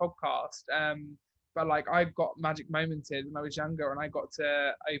Lewis's podcast, but like I got magic momented when I was younger, and I got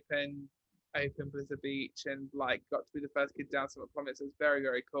to open Blizzard Beach and like got to be the first kid down Summit Plummet. So it was very,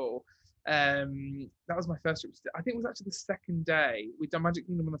 very cool. That was my first trip. I think it was actually the second day. We'd done Magic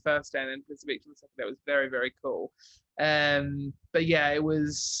Kingdom on the first day, and then Blizzard Beach on the second day. It was very, very cool. But yeah, it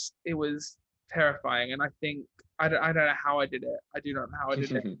was terrifying, and I think I don't know how I did it. I do not know how I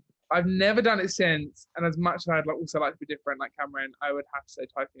did it. I've never done it since, and as much as I'd also like to be different, like Cameron, I would have to say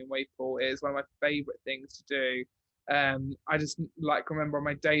Typhoon Wave Pool is one of my favorite things to do. I just like remember on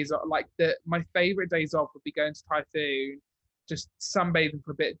my days off, like my favorite days off would be going to Typhoon, just sunbathing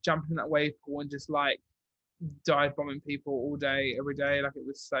for a bit, jumping in that wave pool, and just like dive bombing people all day, every day. Like it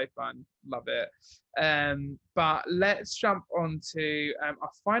was so fun, love it. But let's jump on to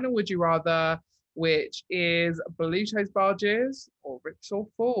our final Would You Rather, which is Blueto's Barges or Ripsaw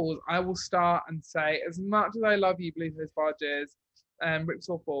Falls. I will start and say, as much as I love you, Blueto's Barges,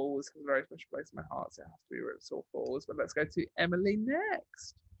 Ripsaw Falls has a very special place in my heart, so it has to be Ripsaw Falls. But let's go to Emily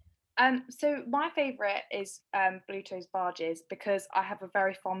next. So my favourite is Blueto's Barges, because I have a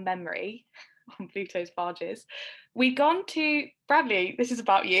very fond memory on Blueto's Barges. We'd gone to Bradley. This is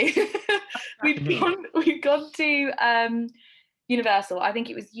about you. we'd gone to Universal. I think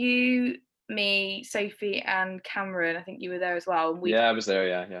it was you, me, Sophie, and Cameron. I think you were there as well. Yeah, I was there.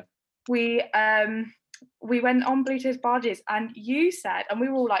 Yeah. We went on Blueto's Barges, and you said, and we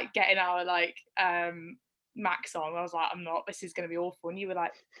were all like getting our like Max on. I was like, I'm not. This is going to be awful. And you were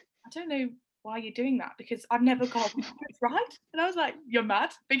like, I don't know why you're doing that, because I've never got it's right. And I was like, you're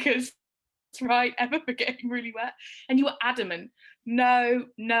mad because it's right ever for getting really wet. And you were adamant, no,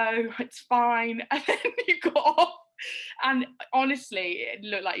 it's fine. And then you got off. And honestly, it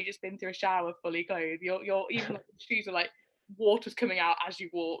looked like you just been through a shower fully clothed. Your even like the shoes were like water's coming out as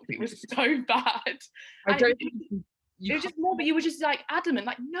you walked. It was so bad. It was just more, but you were just like adamant,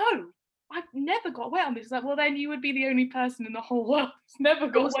 like, no, I've never got wet on this. Like, well, then you would be the only person in the whole world who's never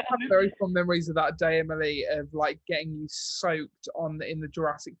got wet on this. Very fond memories of that day, Emily, of like getting you soaked in the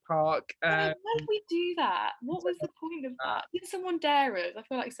Jurassic Park. Why did we do that? What was the point of that? Did someone dare us? I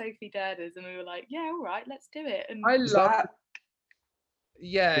feel like Sophie dared us, and we were like, yeah, all right, let's do it. And I love that.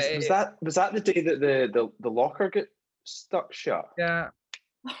 Yeah. Was that the day that the locker got stuck shut? Yeah.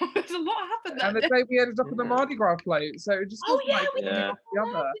 There's a lot happened that and the day we ended up on the Mardi Gras float, so it just we the did other.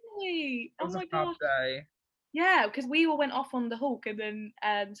 Didn't we? It was my a fab gosh. day. Yeah, because we all went off on the Hulk, and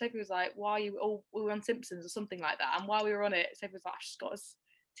then Sophie was like, "Why are you all?" We were on Simpsons or something like that, and while we were on it, Sophie was like, "I just got us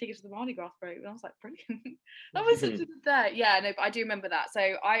tickets to the Mardi Gras float," and I was like, "Brilliant!" That was such a good day. Yeah, no, but I do remember that. So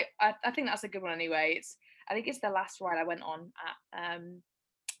I think that's a good one anyway. I think it's the last ride I went on at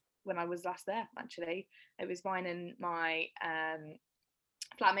when I was last there. Actually, it was mine and my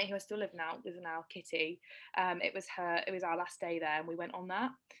flatmate who I still live with now, Kitty. It was our last day there, and we went on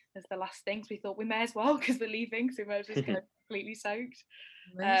that as the last things. We thought we may as well because we're leaving, so we're just completely soaked.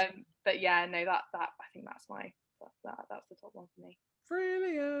 But yeah, no, that I think that's the top one for me.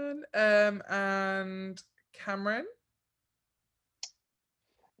 Brilliant. And Cameron?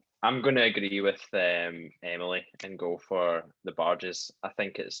 I'm going to agree with Emily and go for the barges. I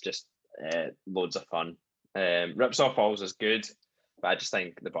think it's just loads of fun. Ripsaw Falls is good. But I just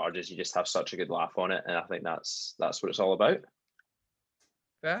think the barges, you just have such a good laugh on it, and I think that's what it's all about.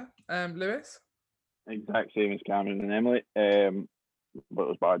 Yeah, Lewis. Exact same as Cameron and Emily. But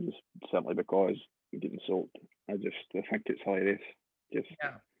those barges simply because you're getting soaked. I think it's hilarious. Just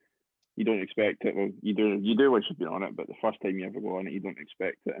you don't expect it. Well, you do once you've been on it, but the first time you ever go on it, you don't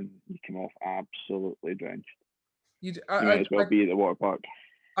expect it, and you come off absolutely drenched. You might as well be at the water park.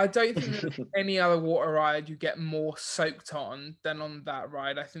 I don't think there's any other water ride you get more soaked on than on that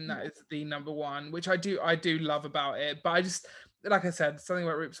ride. I think that is the number one, which I do love about it. But I just, like I said, something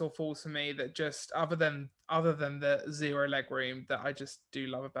about Ripsaw Falls for me that just other than the zero leg room that I just do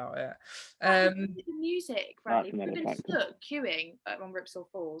love about it. The music, Bradley. You've been stuck queuing on Ripsaw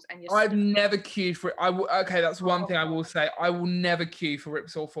Falls, and I've never queued for it. Okay, that's one thing I will say. I will never queue for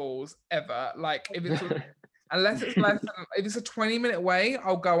Ripsaw Falls ever. Like if it's unless it's less than, if it's a 20-minute wait,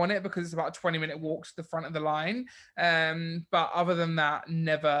 I'll go on it because it's about a 20-minute walk to the front of the line. But other than that,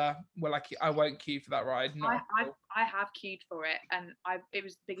 never will I won't queue for that ride. I have queued for it, and it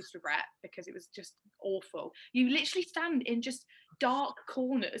was the biggest regret because it was just awful. You literally stand in just dark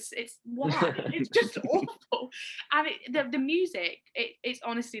corners. It's it's just awful. And the music, it's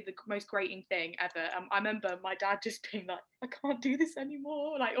honestly the most grating thing ever. I remember my dad just being like, I can't do this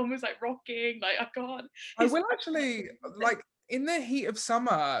anymore, like almost like rocking, like I can't. I will actually, like, in the heat of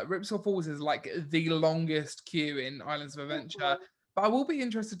summer, Ripsaw Falls is like the longest queue in Islands of Adventure. But I will be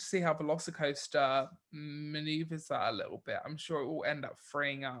interested to see how Velocicoaster maneuvers that a little bit. I'm sure it will end up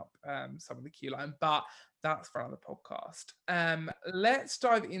freeing up some of the queue line, but that's for another podcast. Let's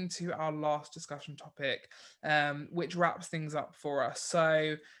dive into our last discussion topic, which wraps things up for us.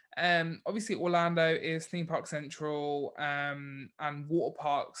 So obviously Orlando is theme park central, and water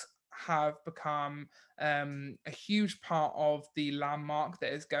parks have become a huge part of the landmark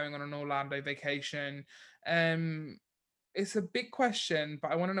that is going on an Orlando vacation. It's a big question,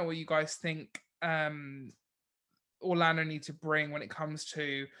 but I want to know what you guys think Orlando need to bring when it comes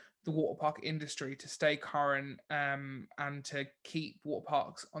to the water park industry to stay current and to keep water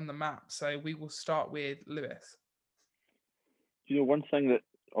parks on the map. So we will start with Lewis. One thing that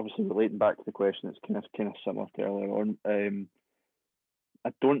obviously relating back to the question that's kind of similar to earlier on,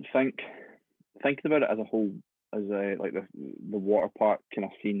 I don't think thinking about it as a whole, as like the water park kind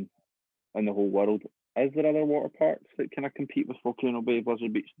of scene in the whole world. Is there other water parks that kind of compete with Volcano Bay,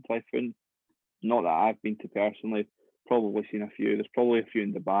 Blizzard Beach, and Typhoon? Not that I've been to personally. Probably seen a few. There's probably a few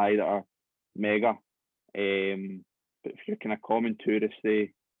in Dubai that are mega. But for kind of common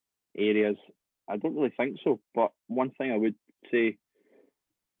touristy areas, I don't really think so. But one thing I would say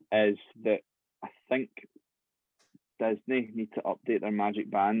is that I think Disney need to update their magic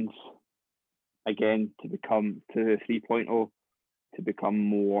bands again to become to 3.0 to become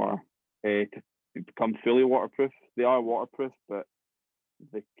more to become fully waterproof. They are waterproof, but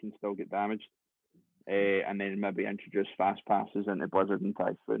they can still get damaged. And then maybe introduce fast passes into Blizzard and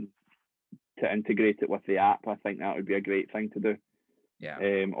Typhoon to integrate it with the app. I think that would be a great thing to do. Yeah.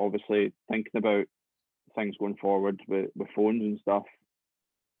 Obviously, thinking about things going forward with phones and stuff,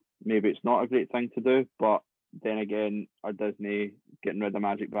 maybe it's not a great thing to do. But then again, are Disney getting rid of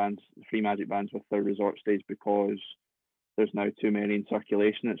magic bands, free magic bands with their resort stays because there's now too many in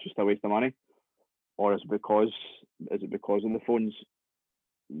circulation? It's just a waste of money, or is it because of the phones?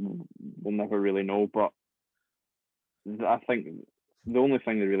 We'll never really know. But I think the only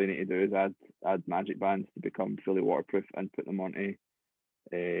thing they really need to do is add magic bands to become fully waterproof and put them onto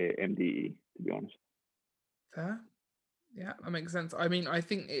MDE, to be honest. Fair. Yeah, that makes sense. I mean, I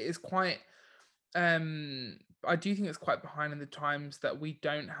think it is quite I do think it's quite behind in the times that we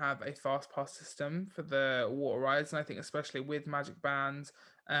don't have a fast pass system for the water rides, and I think especially with magic bands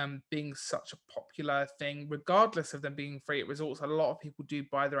being such a popular thing, regardless of them being free at resorts, a lot of people do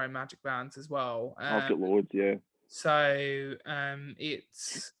buy their own magic bands as well. I've got loads, yeah. So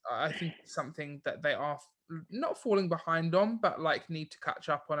it's, I think, something that they are not falling behind on, but like need to catch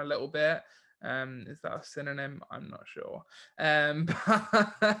up on a little bit. Is that a synonym? I'm not sure. But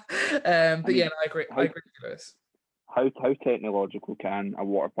yeah, I agree. I agree with Lewis. How technological can a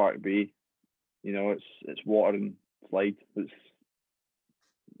water park be? It's water and slides. It's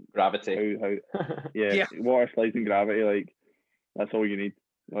gravity. Yeah, water, slides, and gravity. Like that's all you need.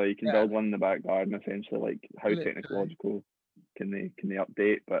 Like you can build one in the back garden essentially. Like how technological can they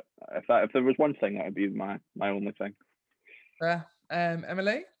update? But if there was one thing, that would be my only thing.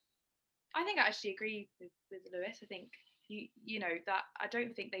 Emily? I think I actually agree with Lewis. I think you know that I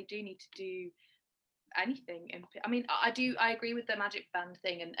don't think they do need to do anything. I mean, I agree with the magic band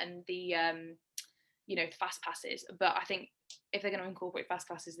thing and the fast passes, but I think if they're going to incorporate fast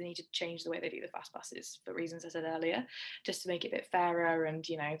passes, they need to change the way they do the fast passes for reasons I said earlier, just to make it a bit fairer, and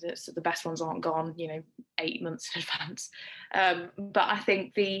so the best ones aren't gone 8 months in advance. But I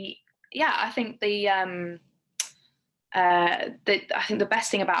think the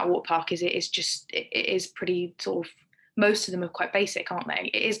best thing about a water park is it is pretty sort of, most of them are quite basic, aren't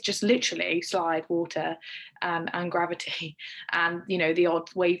they? It is just literally slide, water, and gravity, and the odd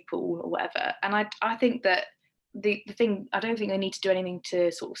wave pool or whatever. And I think that the thing, I don't think they need to do anything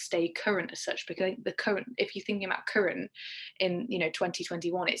to sort of stay current as such, because I think the current, if you're thinking about current in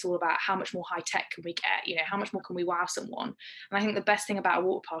 2021, it's all about how much more high tech can we get, how much more can we wow someone. And I think the best thing about a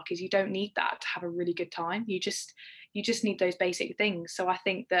water park is you don't need that to have a really good time. You just need those basic things. So I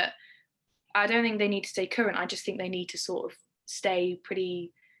think that I don't think they need to stay current. I just think they need to sort of stay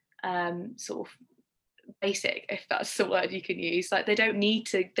pretty sort of basic, if that's the word you can use. Like they don't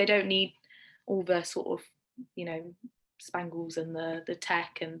need all the sort of spangles and the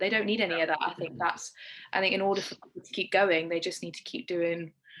tech, and they don't need any of that. I think in order for people to keep going, they just need to keep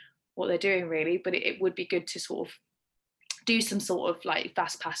doing what they're doing, really. But it would be good to sort of do some sort of like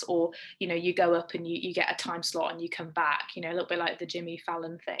fast pass, or you go up and you get a time slot and you come back, a little bit like the Jimmy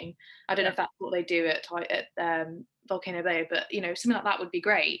Fallon thing. I don't know if that's what they do at Volcano Bay, but something like that would be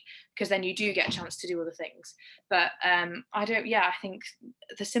great, because then you do get a chance to do other things. But I think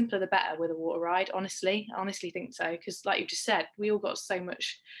the simpler the better with a water ride. I honestly think so, because like you just said, we all got so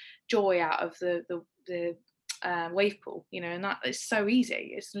much joy out of the wave pool, and that is so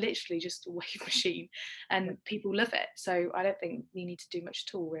easy. It's literally just a wave machine, and people love it. So I don't think you need to do much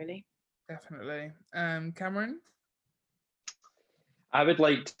at all, really. Definitely. Cameron? I would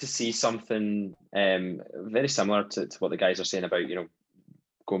like to see something very similar to what the guys are saying about,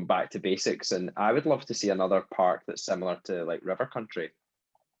 going back to basics. And I would love to see another park that's similar to like River Country.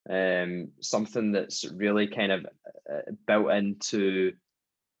 Something that's really kind of built into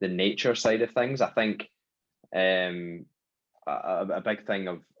the nature side of things. I think a big thing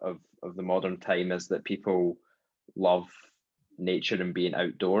of the modern time is that people love nature and being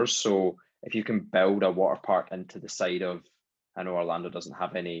outdoors. So if you can build a water park into the side of, I know Orlando doesn't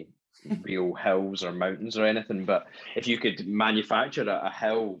have any real hills or mountains or anything, but if you could manufacture a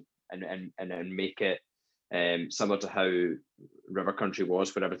hill and make it similar to how River Country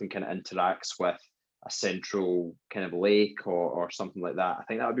was, where everything kind of interacts with a central kind of lake or something like that, I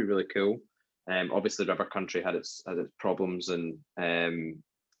think that would be really cool. Obviously, River Country had its problems, and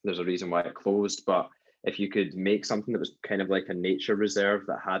there's a reason why it closed. But if you could make something that was kind of like a nature reserve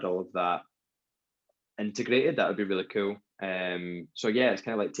that had all of that integrated, that would be really cool. So yeah, it's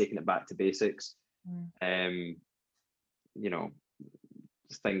kind of like taking it back to basics. Things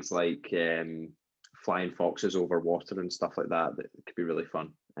like flying foxes over water and stuff like that could be really fun.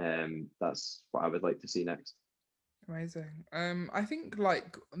 That's what I would like to see next. Amazing. I think I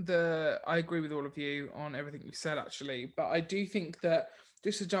agree with all of you on everything you said, actually, but I do think that,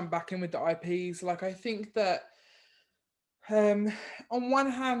 just to jump back in with the IPs, I think that on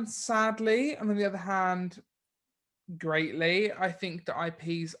one hand, sadly, and on the other hand, greatly, I think the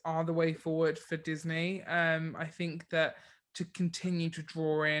IPs are the way forward for Disney. I think that to continue to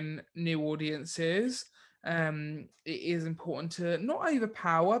draw in new audiences, it is important to not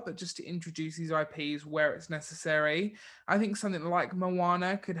overpower, but just to introduce these IPs where it's necessary. I think something like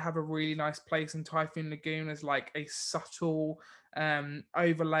Moana could have a really nice place in Typhoon Lagoon as like a subtle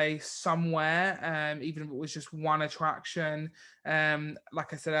overlay somewhere, even if it was just one attraction.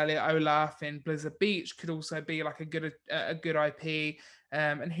 Like I said earlier, Olaf in Blizzard Beach could also be like a good IP.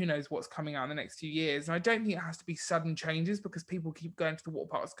 And who knows what's coming out in the next few years. And I don't think it has to be sudden changes, because people keep going to the water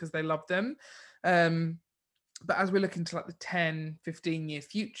parks because they love them. But as we're looking to like the 10, 15-year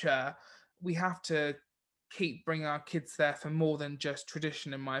future, we have to keep bringing our kids there for more than just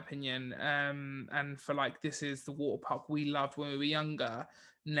tradition, in my opinion. And for like, this is the water park we loved when we were younger.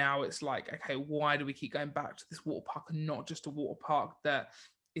 Now it's like, okay, why do we keep going back to this water park and not just a water park that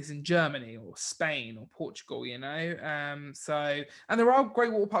is in Germany or Spain or Portugal, so, and there are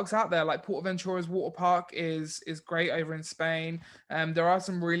great water parks out there, like Portaventura's water park is great over in Spain. There are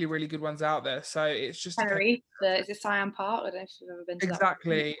some really, really good ones out there, so it's just Tenerife, is it Siam Park? I don't know if you've ever been to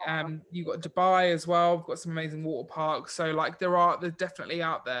exactly that. You've got Dubai as well. We've got some amazing water parks, so like they're definitely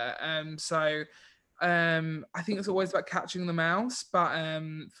out there. I think it's always about catching the mouse, but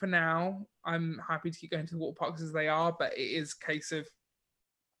for now I'm happy to keep going to the water parks as they are, but it is a case of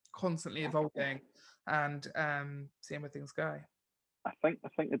constantly evolving and seeing where things go. I think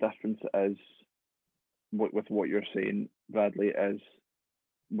the difference is with what you're saying, Bradley, is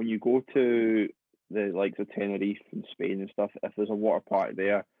when you go to the likes of Tenerife and Spain and stuff, if there's a water park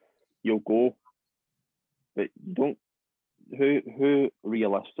there, you'll go, but you don't who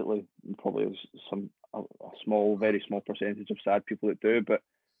realistically, probably is a small, very small percentage of sad people that do, but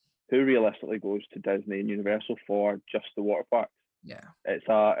who realistically goes to Disney and Universal for just the water parks? Yeah. It's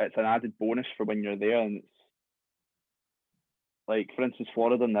an added bonus for when you're there, and it's like, for instance,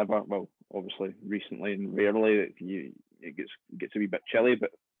 Florida never, well, obviously recently and rarely it gets a wee bit chilly,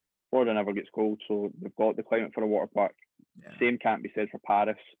 but Florida never gets cold, so they've got the climate for a water park. Yeah. Same can't be said for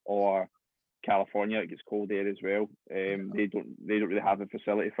Paris or California. It gets cold there as well. They don't really have a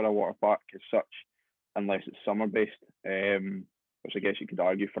facility for a water park as such, unless it's summer based. Which I guess you could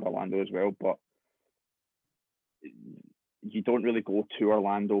argue for Orlando as well, but you don't really go to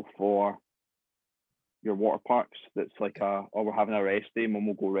Orlando for your water parks. That's like we're having a rest day and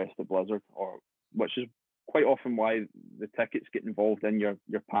we'll go rest at Blizzard, which is quite often why the tickets get involved in your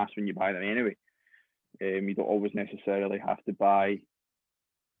pass when you buy them anyway. You don't always necessarily have to buy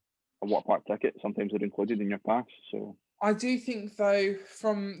a water park ticket. Sometimes they're included in your pass. So I do think, though,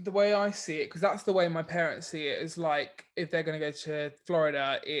 from the way I see it, because that's the way my parents see it, is like, if they're going to go to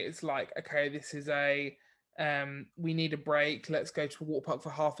Florida, it's like, okay, this is we need a break. Let's go to a water park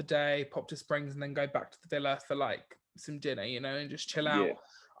for half a day, pop to Springs, and then go back to the villa for like some dinner, and just chill out. Yeah.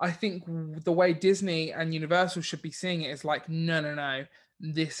 I think the way Disney and Universal should be seeing it is like, no.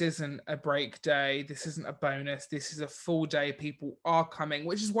 This isn't a break day. This isn't a bonus. This is a full day. People are coming,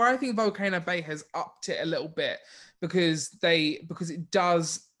 which is why I think Volcano Bay has upped it a little bit, because it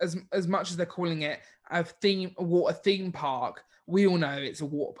does, as much as they're calling it a water theme park, we all know it's a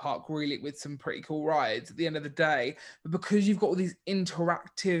water park really with some pretty cool rides at the end of the day. But because you've got all these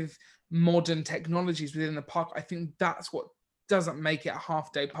interactive modern technologies within the park, I think that's what doesn't make it a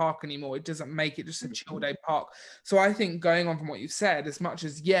half-day park anymore. It doesn't make it just a chill day park. So I think, going on from what you've said, as much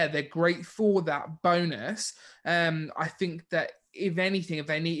as they're great for that bonus, I think that if anything,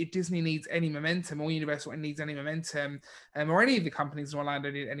 if Disney needs any momentum, or Universal needs any momentum, or any of the companies in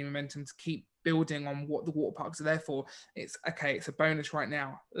Orlando need any momentum to keep building on what the water parks are there for, it's okay, it's a bonus right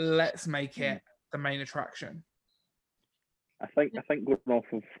now, let's make it the main attraction. I think going off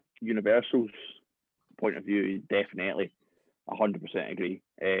of Universal's point of view, definitely 100% agree.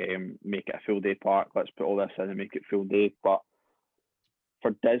 Make it a full day park. Let's put all this in and make it full day. But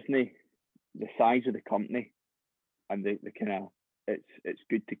for Disney, the size of the company and the kind of, it's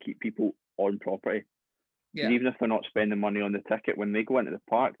good to keep people on property. Yeah. And even if they're not spending money on the ticket, when they go into the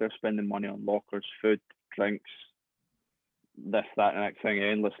park, they're spending money on lockers, food, drinks, this, that, and the next thing,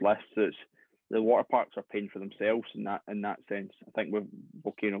 endless lists. The water parks are paying for themselves in that sense. I think with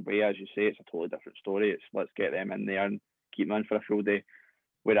Volcano Bay, as you say, it's a totally different story. It's let's get them in there and keep them in for a full day.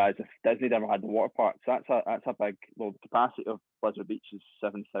 Whereas if Disney never had the water parks, that's a big, well, the capacity of Blizzard Beach is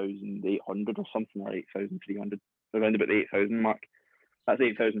 7,800 or something, or 8,300, around about the 8,000 mark. That's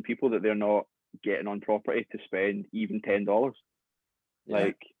 8,000 people that they're not getting on property to spend even $10. Yeah.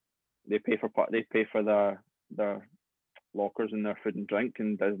 Like they pay for their lockers and their food and drink,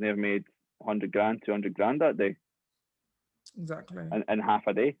 and Disney have made 100 grand, 200 grand that day. Exactly. In half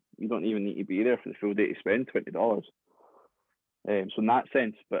a day. You don't even need to be there for the full day to spend $20. So in that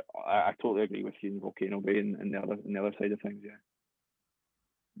sense, but I totally agree with you in Volcano Bay and the other side of things, yeah.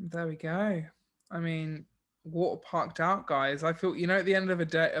 There we go. I mean, water parked out, guys. I feel, at the end of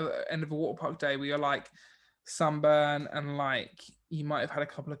a water park day, where you're like sunburn and like you might have had a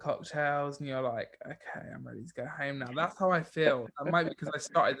couple of cocktails and you're like, okay, I'm ready to go home now. That's how I feel. That might be because I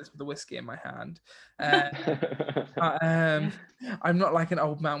started this with a whiskey in my hand. I'm not like an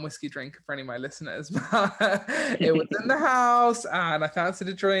old man whiskey drinker for any of my listeners, but it was in the house and I fancied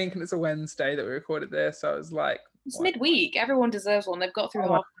a drink, and it's a Wednesday that we recorded this, so I was like, it's midweek. Everyone deserves one. They've got through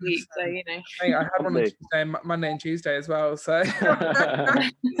half the week, so I had one on Tuesday, Monday and Tuesday as well. So,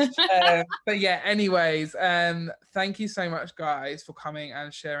 but yeah. Anyways, thank you so much, guys, for coming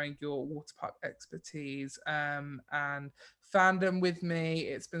and sharing your water park expertise and fandom with me.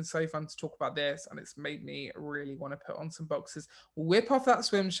 It's been so fun to talk about this, and it's made me really want to put on some boxes, whip off that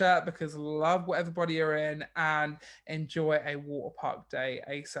swim shirt, because love whatever body you're in, and enjoy a water park day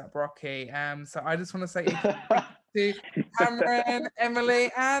ASAP Rocky. So I just want to say to Cameron, Emily,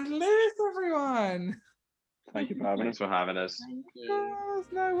 and Lewis, everyone. Thank you for having us. Thanks for having us. Thank you.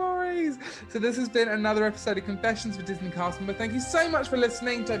 No worries. So this has been another episode of Confessions with Disney Cast Member. Thank you so much for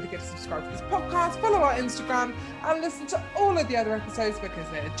listening. Don't forget to subscribe to this podcast, follow our Instagram, and listen to all of the other episodes, because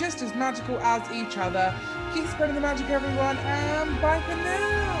they're just as magical as each other. Keep spreading the magic, everyone, and bye for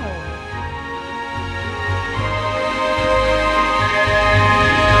now.